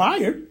out as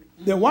wired.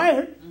 They're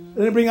wired. And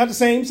they bring out the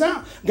same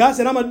sound. God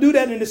said, I'm going to do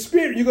that in the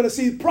spirit. You're going to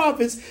see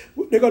prophets.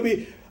 They're going to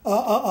be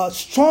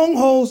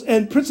strongholds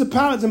and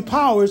principalities and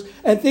powers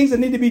and things that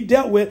need to be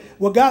dealt with.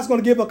 Well, God's going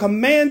to give a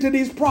command to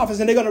these prophets,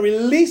 and they're going to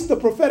release the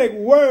prophetic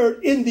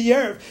word in the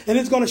earth, and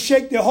it's going to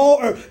shake the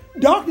whole earth.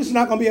 Darkness is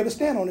not going to be able to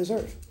stand on this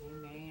earth.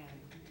 Amen.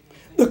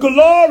 The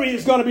glory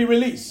is going to be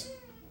released.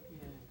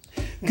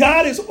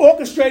 God is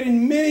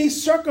orchestrating many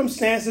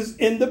circumstances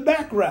in the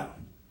background.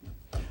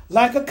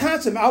 Like a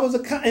concert.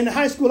 In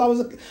high school,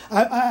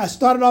 I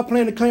started off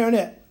playing the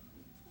clarinet.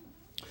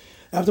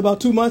 After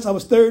about 2 months, I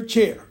was third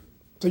chair.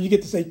 So you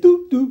get to say,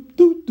 doot, doot,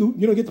 doot, doot.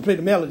 You don't get to play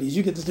the melodies.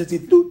 You get to say,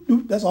 doot,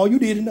 doot. That's all you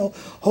did in the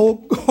whole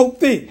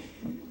thing.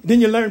 Then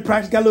you learn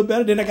practice, got a little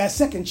better. Then I got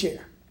second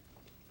chair.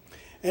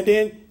 And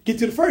then get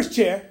to the first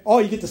chair. Oh,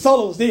 you get the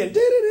solos then.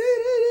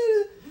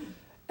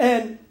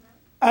 And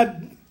I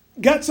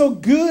got so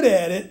good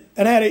at it,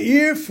 and I had an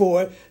ear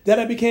for it, that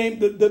I became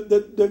the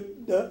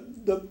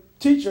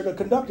teacher, the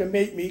conductor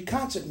made me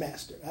concert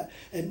master.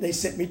 And they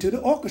sent me to the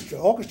orchestra.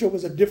 Orchestra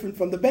was different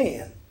from the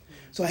band.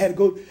 So I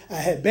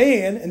had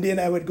band, and then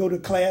I would go to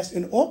class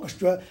in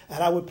orchestra,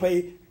 and I would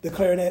play the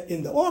clarinet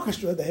in the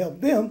orchestra to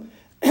help them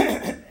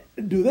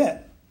do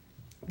that.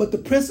 But the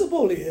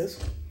principle is,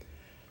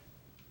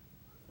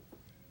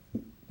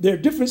 there are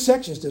different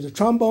sections. There's the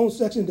trombone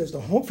section, there's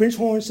the French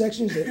horn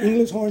sections, the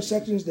English horn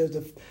sections, there's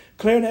the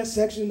clarinet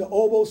section, the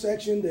oboe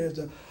section, there's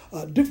the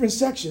different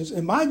sections.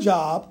 And my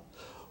job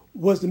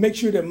was to make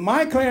sure that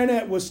my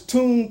clarinet was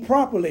tuned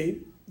properly,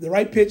 the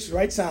right pitch, the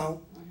right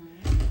sound.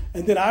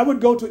 And then I would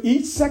go to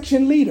each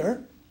section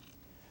leader,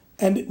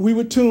 and we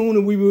would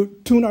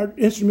tune our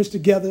instruments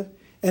together.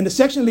 And the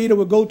section leader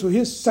would go to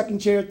his second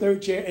chair,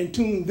 third chair, and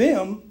tune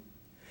them.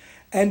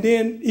 And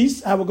then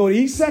I would go to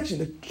each section,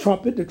 the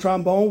trumpet, the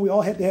trombone. We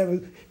all had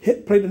to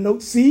play the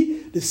note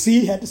C. The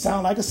C had to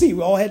sound like a C.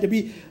 We all had to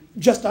be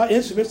just our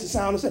instruments to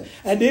sound the same.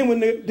 And then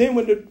when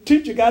the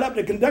teacher got up,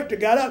 the conductor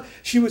got up,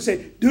 she would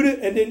say, do it,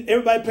 and then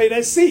everybody play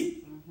that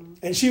C.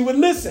 And she would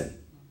listen,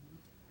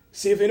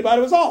 see if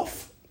anybody was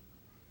off.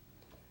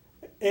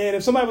 And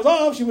if somebody was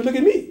off, she would look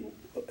at me.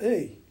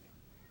 Hey,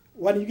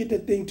 why didn't you get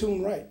that thing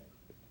tuned right?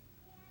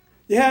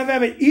 You have to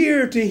have an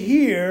ear to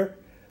hear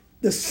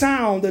the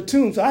sound, the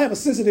tune. So I have a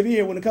sensitive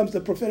ear when it comes to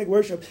prophetic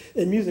worship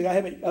and music. I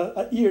have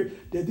an ear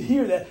to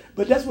hear that.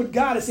 But that's what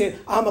God is saying.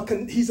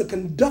 He's a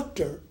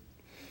conductor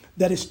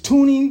that is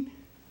tuning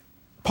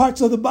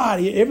parts of the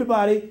body.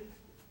 Everybody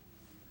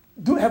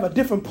have a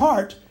different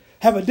part,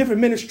 have a different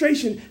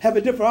ministration, have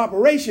a different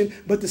operation,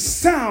 but the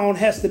sound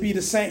has to be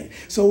the same.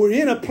 So we're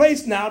in a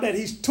place now that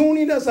he's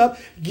tuning us up,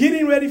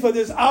 getting ready for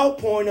this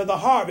outpouring of the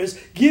harvest,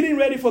 getting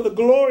ready for the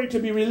glory to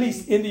be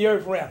released in the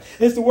earth realm.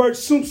 It's the word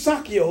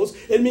sumsakios.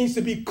 It means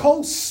to be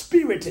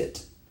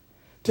co-spirited,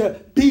 to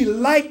be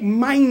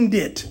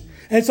like-minded.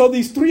 And so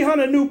these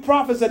 300 new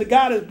prophets that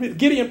God has,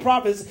 Gideon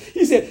prophets,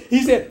 he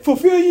said,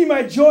 fulfill ye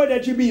my joy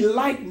that you be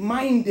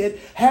like-minded,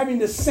 having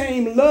the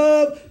same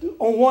love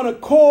on one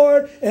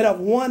accord and of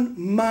one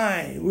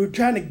mind. We're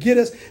trying to get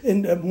us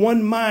in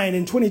one mind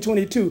in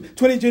 2022.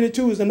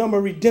 2022 is the number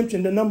of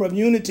redemption, the number of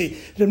unity,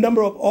 the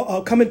number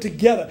of coming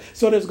together.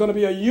 So there's going to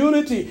be a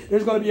unity.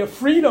 There's going to be a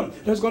freedom.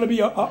 There's going to be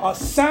a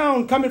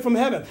sound coming from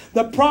heaven.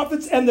 The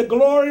prophets and the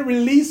glory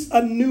release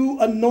a new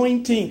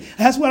anointing.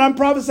 That's what I'm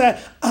prophesying.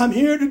 I'm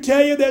here to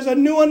tell you there's a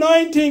new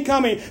anointing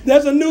coming.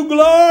 There's a new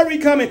glory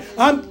coming.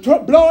 I'm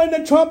blowing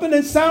the trumpet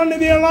and sounding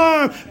the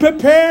alarm.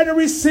 Prepare to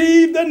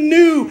receive the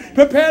new.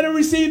 Prepare to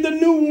receive the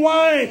new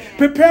wine.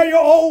 Prepare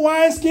your old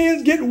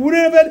wineskins. Get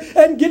rid of it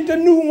and get the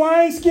new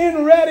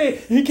wineskin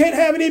ready. You can't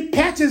have any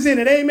patches in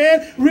it.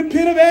 Amen.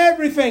 Repent of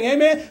everything.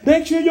 Amen.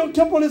 Make sure your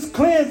temple is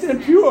cleansed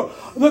and pure.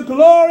 The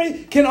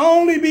glory can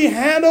only be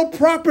handled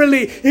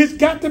properly. It's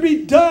got to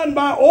be done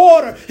by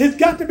order. It's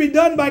got to be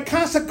done by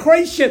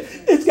consecration.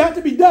 It's got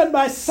to be done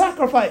by sacrifice.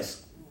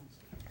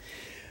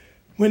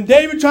 When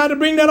David tried to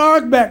bring that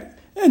ark back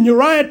and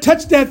Uriah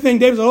touched that thing,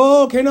 David said,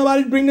 oh, can't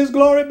nobody bring this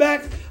glory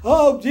back?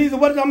 Oh, Jesus,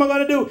 what am I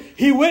going to do?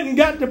 He went and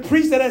got the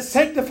priests that had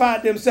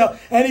sanctified themselves.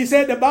 And he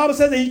said, the Bible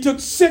says that he took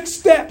 6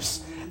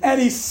 steps. And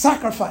he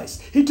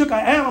sacrificed. He took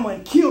an animal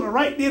and killed it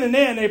right then and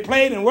there. And they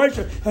played and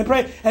worshiped and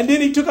prayed. And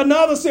then he took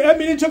another.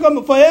 It took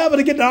him forever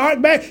to get the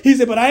ark back. He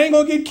said, but I ain't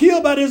going to get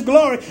killed by this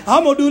glory.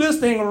 I'm going to do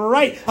this thing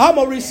right. I'm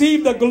going to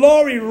receive the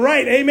glory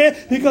right. Amen.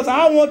 Because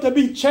I want to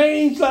be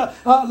changed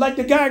like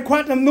the guy in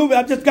Quantum movie.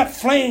 I've just got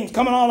flames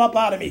coming all up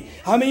out of me.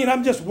 I mean,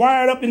 I'm just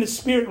wired up in the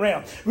spirit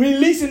realm.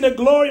 Releasing the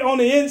glory on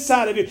the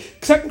inside of you.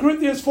 2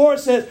 Corinthians 4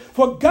 says,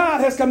 for God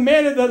has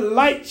commanded the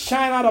light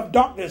shine out of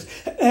darkness.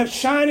 Have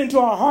shine into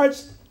our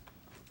hearts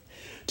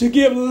to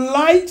give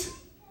light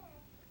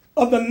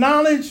of the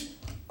knowledge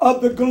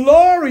of the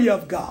glory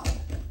of God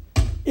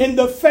in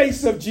the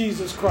face of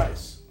Jesus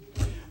Christ.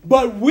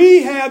 But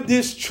we have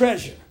this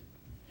treasure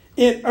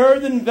in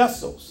earthen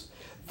vessels,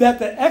 that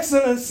the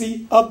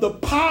excellency of the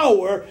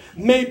power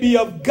may be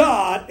of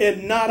God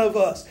and not of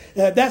us.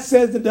 That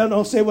says that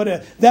don't say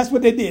whatever. That's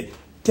what they did.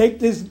 Take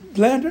this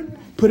lantern,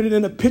 put it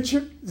in a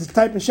pitcher, this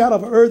type and shot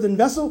of an earthen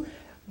vessel,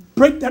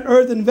 break that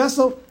earthen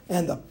vessel,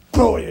 and the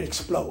glory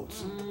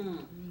explodes.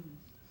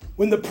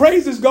 When the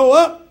praises go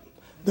up,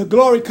 the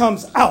glory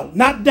comes out,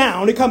 not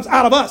down. It comes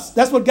out of us.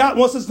 That's what God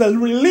wants us to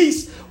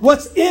release,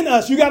 what's in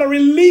us. You got to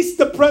release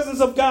the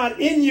presence of God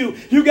in you.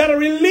 You got to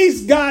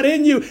release God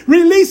in you.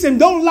 Release him.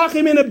 Don't lock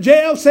him in a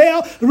jail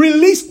cell.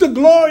 Release the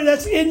glory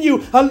that's in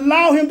you.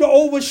 Allow him to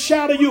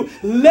overshadow you.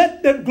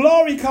 Let the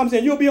glory comes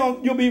in. You'll be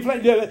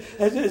like,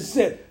 as it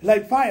said,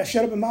 like fire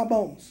shut up in my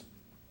bones.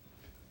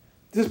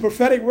 This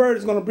prophetic word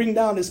is going to bring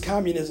down this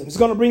communism. It's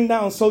going to bring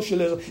down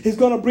socialism. It's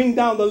going to bring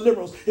down the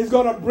liberals. It's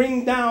going to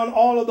bring down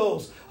all of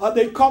those.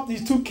 They caught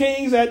these two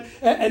kings and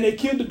they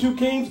killed the two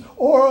kings,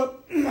 Orah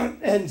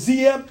and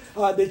Zeeb.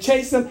 They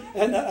chased them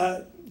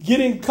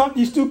and caught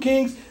these two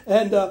kings.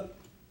 And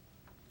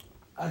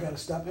I got to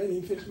stop. I didn't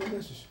even finish my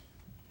message.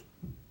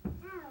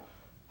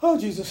 Oh,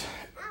 Jesus.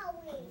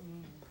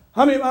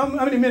 How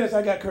many minutes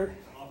I got, Kurt?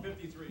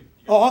 53.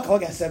 Oh, I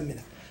got 7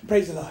 minutes.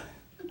 Praise the Lord.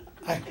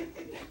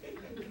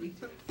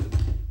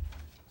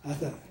 I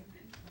thought,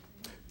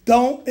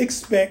 don't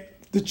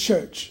expect the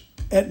church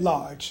at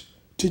large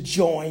to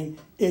join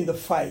in the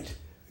fight.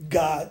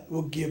 God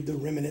will give the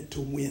remnant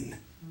to win.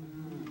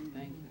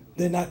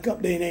 They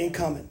ain't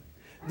coming.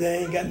 They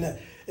ain't got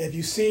nothing. If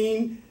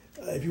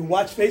you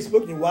watch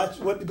Facebook, you watch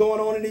what's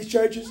going on in these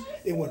churches,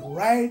 it went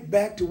right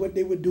back to what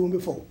they were doing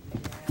before.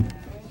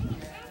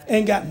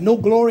 Ain't got no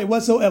glory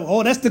whatsoever.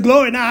 Oh, that's the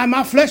glory. Now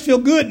my flesh feel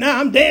good. Now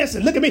I'm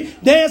dancing. Look at me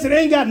dancing.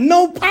 Ain't got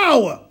no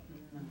power.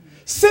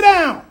 Sit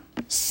down.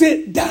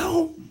 Sit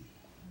down.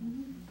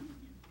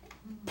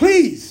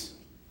 Please.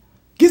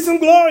 Get some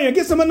glory and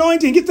get some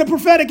anointing. Get the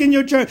prophetic in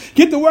your church.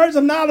 Get the words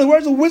of knowledge,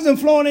 words of wisdom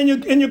flowing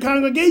in your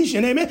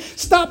congregation. Amen.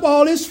 Stop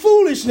all this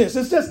foolishness.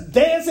 It's just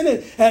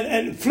dancing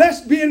and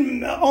flesh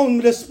being on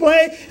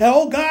display. And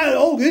oh God,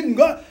 oh didn't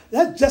God.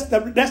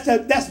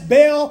 That's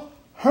Baal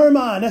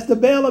Hermon. That's the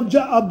Baal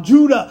of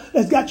Judah.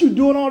 That's got you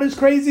doing all this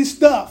crazy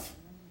stuff.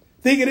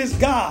 Thinking it's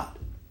God.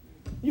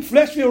 Your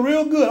flesh feel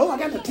real good. Oh, I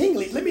got the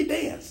tinglies. Let me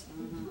dance.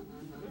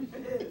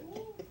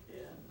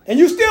 And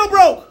you still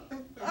broke.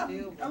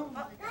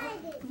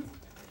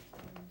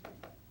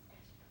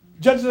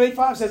 Judges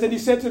 8:5 says, and he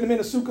said to the men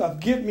of Sukkah,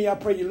 give me, I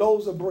pray you,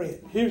 loaves of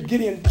bread. Here's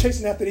Gideon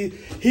chasing after these.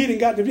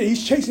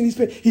 He's chasing these.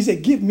 He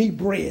said, give me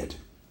bread.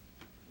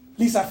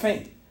 Lest I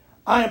faint.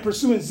 I am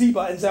pursuing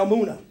Zebah and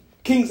Zalmunna,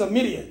 kings of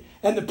Midian.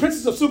 And the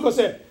princes of Sukkah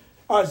said,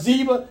 are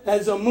Zebah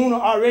and Zalmunna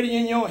already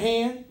in your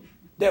hand,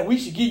 that we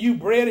should give you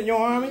bread in your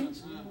army?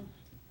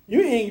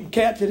 You ain't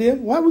captured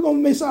him. Why are we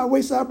going to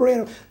waste our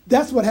bread?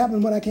 That's what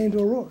happened when I came to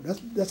Aurora.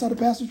 That's how the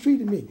pastor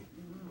treated me.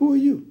 Who are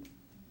you?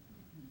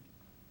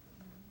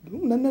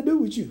 Nothing to do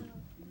with you.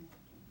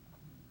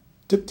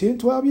 Took 10,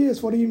 12 years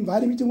before they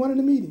invited me to one of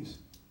the meetings.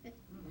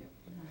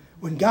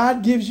 When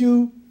God gives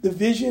you the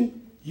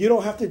vision, you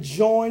don't have to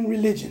join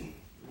religion.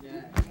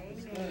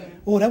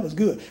 Oh, that was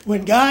good.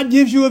 When God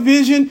gives you a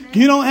vision,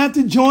 you don't have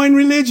to join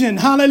religion.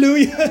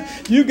 Hallelujah.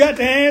 You got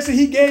the answer.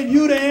 He gave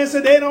you the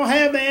answer. They don't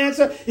have the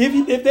answer.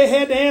 If they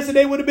had the answer,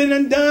 they would have been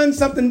undone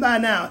something by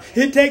now.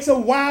 It takes a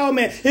wild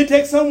man. It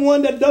takes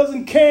someone that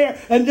doesn't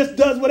care and just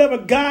does whatever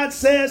God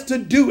says to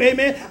do.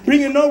 Amen.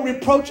 Bringing no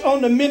reproach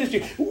on the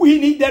ministry.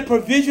 We need that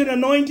provision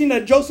anointing,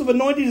 that Joseph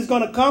anointing is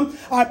going to come.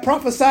 I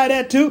prophesy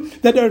that too,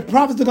 that the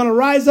prophets are going to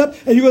rise up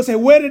and you're going to say,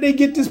 where did they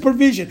get this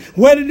provision?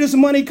 Where did this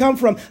money come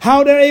from?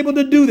 How they're able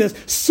to do this?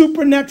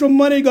 Supernatural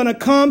money going to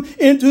come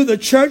into the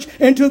church,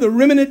 into the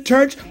remnant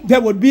church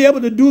that would be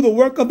able to do the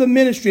work of the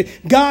ministry.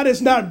 God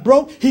is not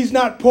broke. He's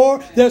not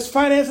poor. There's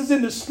finances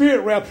in the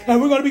spirit realm. And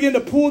we're going to begin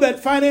to pull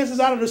that finances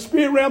out of the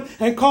spirit realm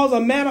and cause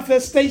a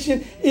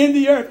manifestation in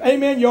the earth.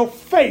 Amen. Your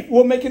faith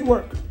will make it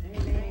work.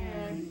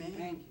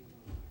 Amen.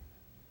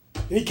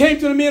 And he came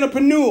to the men of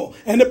Penuel.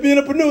 And the men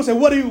of Penuel said,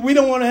 we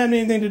don't want to have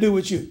anything to do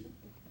with you.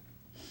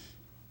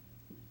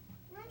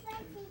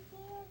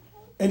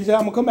 And he said,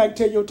 I'm going to come back and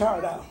tear your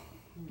tower down.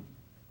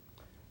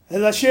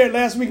 As I shared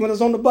last week when I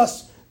was on the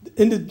bus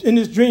in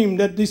this dream,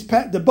 that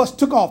the bus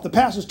took off. The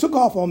pastors took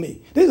off on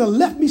me. They just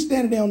left me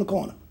standing there on the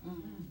corner.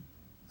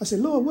 I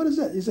said, Lord, what is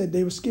that? He said,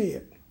 they were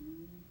scared.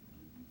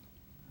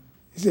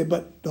 He said,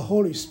 but the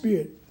Holy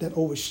Spirit that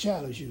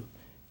overshadows you,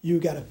 you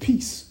got a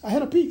peace. I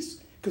had a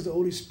peace because the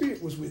Holy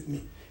Spirit was with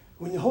me.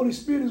 When the Holy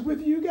Spirit is with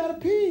you, you got a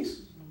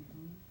peace.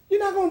 You're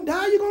not going to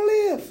die. You're going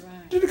to live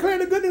to declare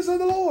the goodness of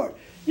the Lord.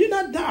 You're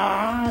not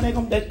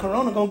dying. That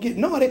corona going to get.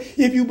 No, if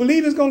you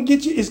believe it's going to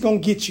get you, it's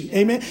going to get you.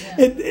 Amen.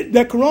 Yeah.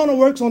 That corona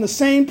works on the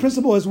same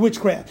principle as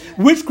witchcraft.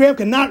 Witchcraft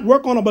cannot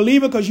work on a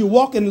believer because you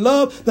walk in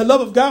love. The love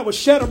of God was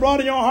shed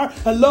abroad in your heart.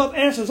 And love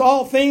answers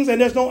all things.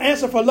 And there's no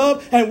answer for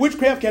love. And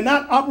witchcraft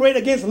cannot operate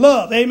against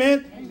love.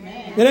 Amen.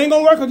 Amen. It ain't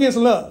going to work against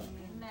love.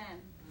 Amen.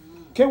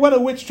 Okay, what did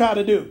a witch try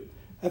to do?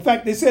 In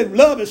fact, they said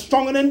love is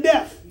stronger than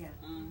death.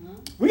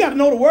 We got to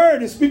know the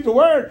word and speak the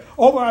word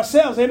over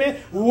ourselves.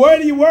 Amen.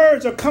 Wordy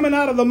words are coming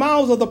out of the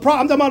mouths of the prophet.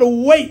 I'm talking about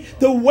the weight.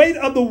 The weight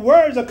of the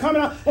words are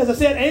coming out. As I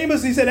said,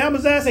 Amos, he said,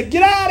 Amaziah said,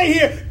 get out of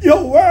here.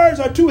 Your words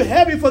are too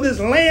heavy for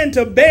this land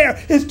to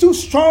bear. It's too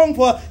strong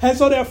for. And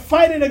so they're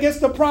fighting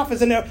against the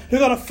prophets, and they're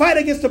going to fight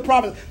against the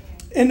prophets.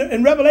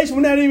 In Revelation,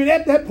 we're not even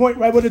at that point,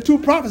 right, where the two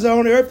prophets are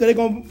on the earth, that they're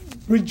going to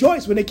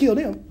rejoice when they kill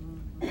them.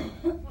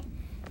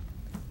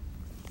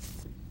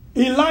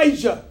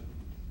 Elijah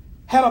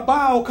had a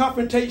Baal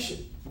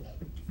confrontation.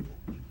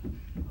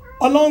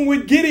 Along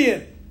with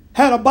Gideon,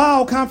 had a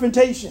Baal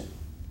confrontation.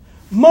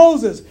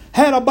 Moses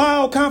had a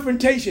Baal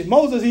confrontation.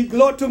 The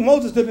Lord took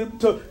Moses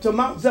to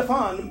Mount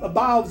Zephon,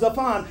 Baal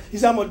Zephon. He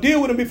said, I'm going to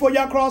deal with him before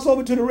y'all cross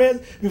over to the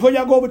red. Before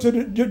y'all go over to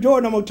the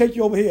Jordan, I'm going to take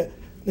you over here.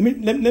 Let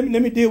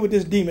me deal with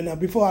this demon now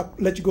before I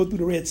let you go through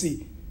the Red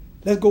Sea.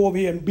 Let's go over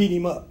here and beat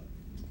him up.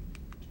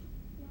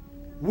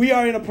 We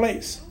are in a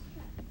place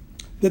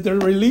that the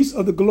release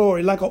of the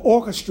glory, like an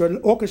orchestra,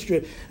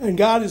 and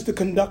God is the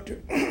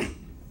conductor.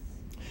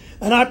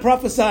 And I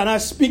prophesy and I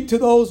speak to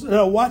those that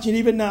are watching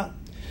even now.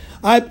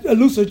 I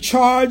loose a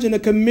charge and a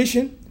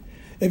commission.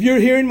 If you're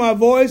hearing my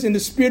voice and the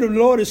Spirit of the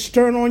Lord is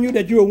stirring on you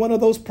that you're one of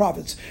those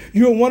prophets,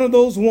 you're one of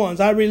those ones,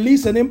 I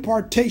release an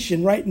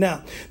impartation right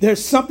now.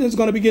 There's something that's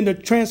going to begin to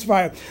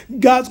transpire.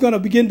 God's going to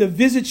begin to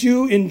visit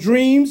you in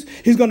dreams.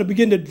 He's going to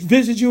begin to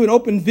visit you in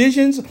open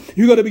visions.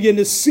 You're going to begin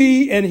to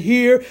see and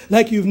hear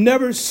like you've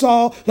never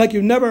saw, like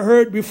you've never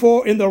heard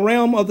before in the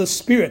realm of the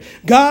Spirit.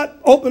 God,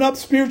 open up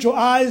spiritual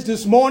eyes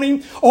this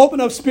morning. Open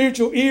up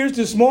spiritual ears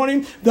this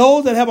morning.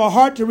 Those that have a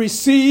heart to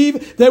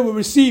receive, they will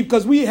receive,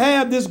 because we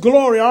have this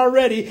glory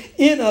already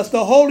in us,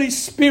 the Holy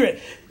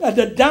Spirit.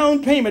 The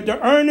down payment, the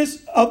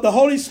earnest of the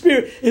Holy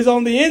Spirit is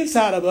on the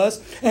inside of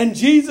us. And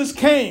Jesus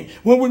came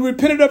when we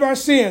repented of our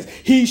sins.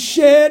 He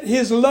shed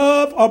his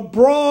love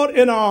abroad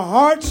in our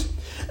hearts.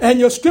 And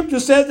your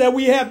scripture says that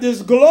we have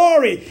this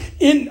glory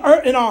in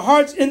our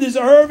hearts, in these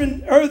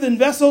earthen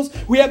vessels.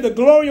 We have the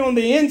glory on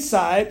the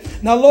inside.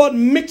 Now, Lord,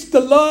 mix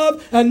the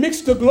love and mix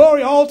the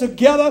glory all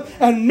together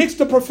and mix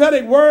the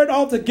prophetic word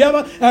all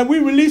together. And we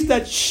release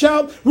that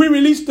shout. We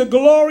release the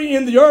glory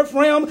in the earth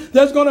realm.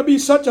 There's going to be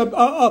such a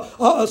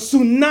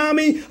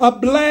tsunami, a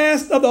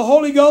blast of the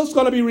Holy Ghost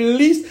going to be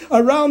released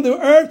around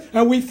the earth.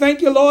 And we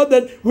thank you, Lord,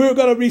 that we're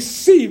going to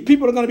receive.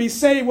 People are going to be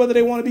saved whether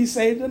they want to be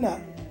saved or not.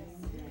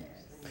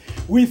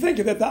 We think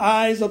that the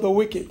eyes of the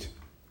wicked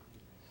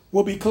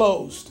will be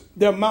closed.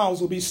 Their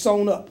mouths will be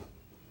sewn up.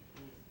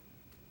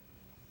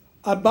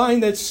 I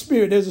bind that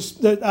spirit.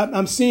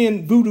 I'm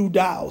seeing voodoo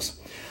dolls.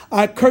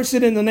 I curse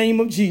it in the name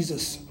of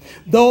Jesus.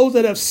 Those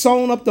that have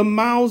sewn up the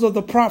mouths of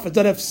the prophets,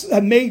 that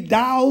have made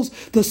dolls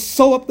to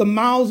sew up the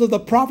mouths of the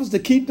prophets to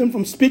keep them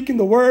from speaking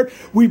the word,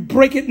 we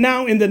break it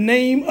now in the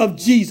name of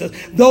Jesus.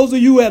 Those of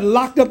you who had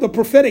locked up the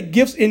prophetic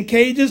gifts in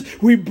cages,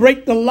 we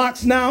break the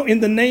locks now in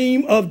the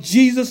name of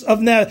Jesus of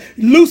Nazareth.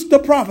 Loose the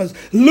prophets,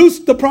 loose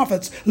the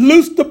prophets,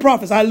 loose the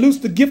prophets. I loose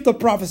the gift of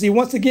prophecy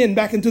once again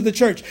back into the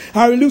church.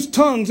 I release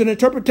tongues and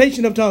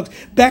interpretation of tongues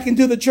back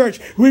into the church.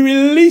 We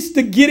release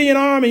the Gideon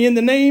army in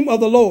the name of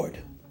the Lord.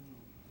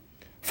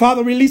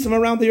 Father, release them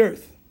around the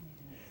earth.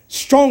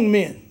 Strong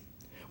men.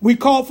 We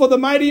call for the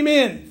mighty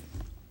men,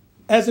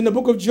 as in the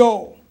book of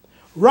Joel.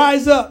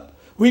 Rise up.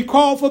 We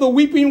call for the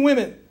weeping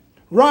women.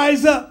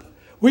 Rise up.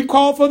 We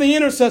call for the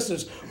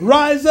intercessors.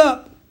 Rise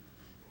up.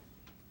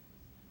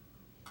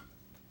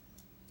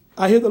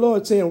 I hear the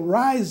Lord saying,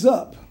 rise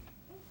up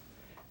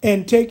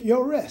and take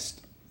your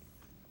rest.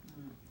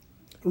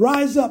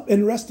 Rise up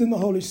and rest in the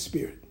Holy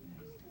Spirit.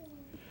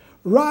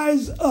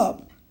 Rise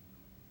up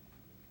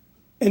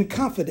in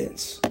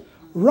confidence.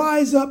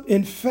 Rise up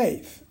in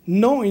faith,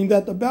 knowing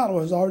that the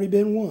battle has already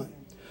been won.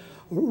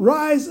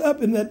 Rise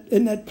up in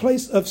that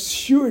place of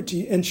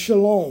surety and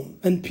shalom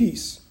and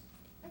peace.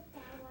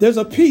 There's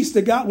a peace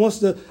that God wants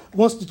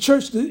the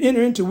church to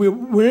enter into.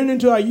 We're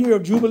into our year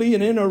of Jubilee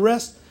and inner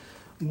rest,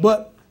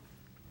 but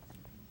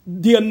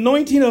the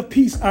anointing of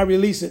peace, I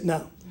release it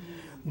now.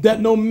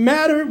 That no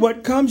matter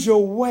what comes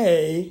your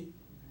way,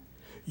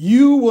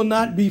 you will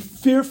not be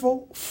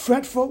fearful,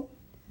 fretful.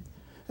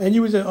 And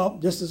you would say, oh,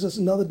 this is just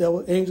another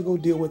devil. Angel, go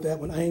deal with that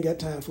one. I ain't got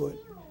time for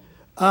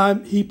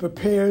it. He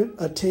prepared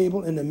a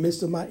table in the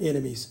midst of my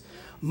enemies.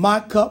 My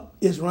cup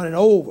is running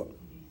over.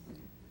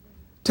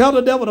 Tell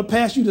the devil to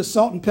pass you the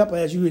salt and pepper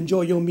as you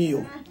enjoy your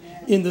meal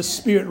in the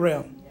spirit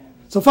realm.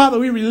 So, Father,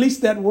 we release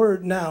that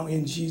word now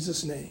in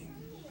Jesus' name.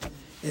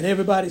 And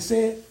everybody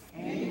said,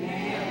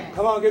 amen.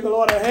 Come on, give the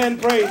Lord a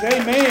hand praise.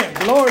 Amen.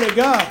 Glory to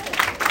God.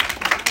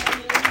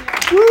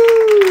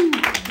 Woo!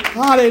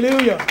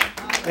 Hallelujah.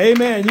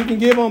 Amen. You can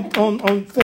give on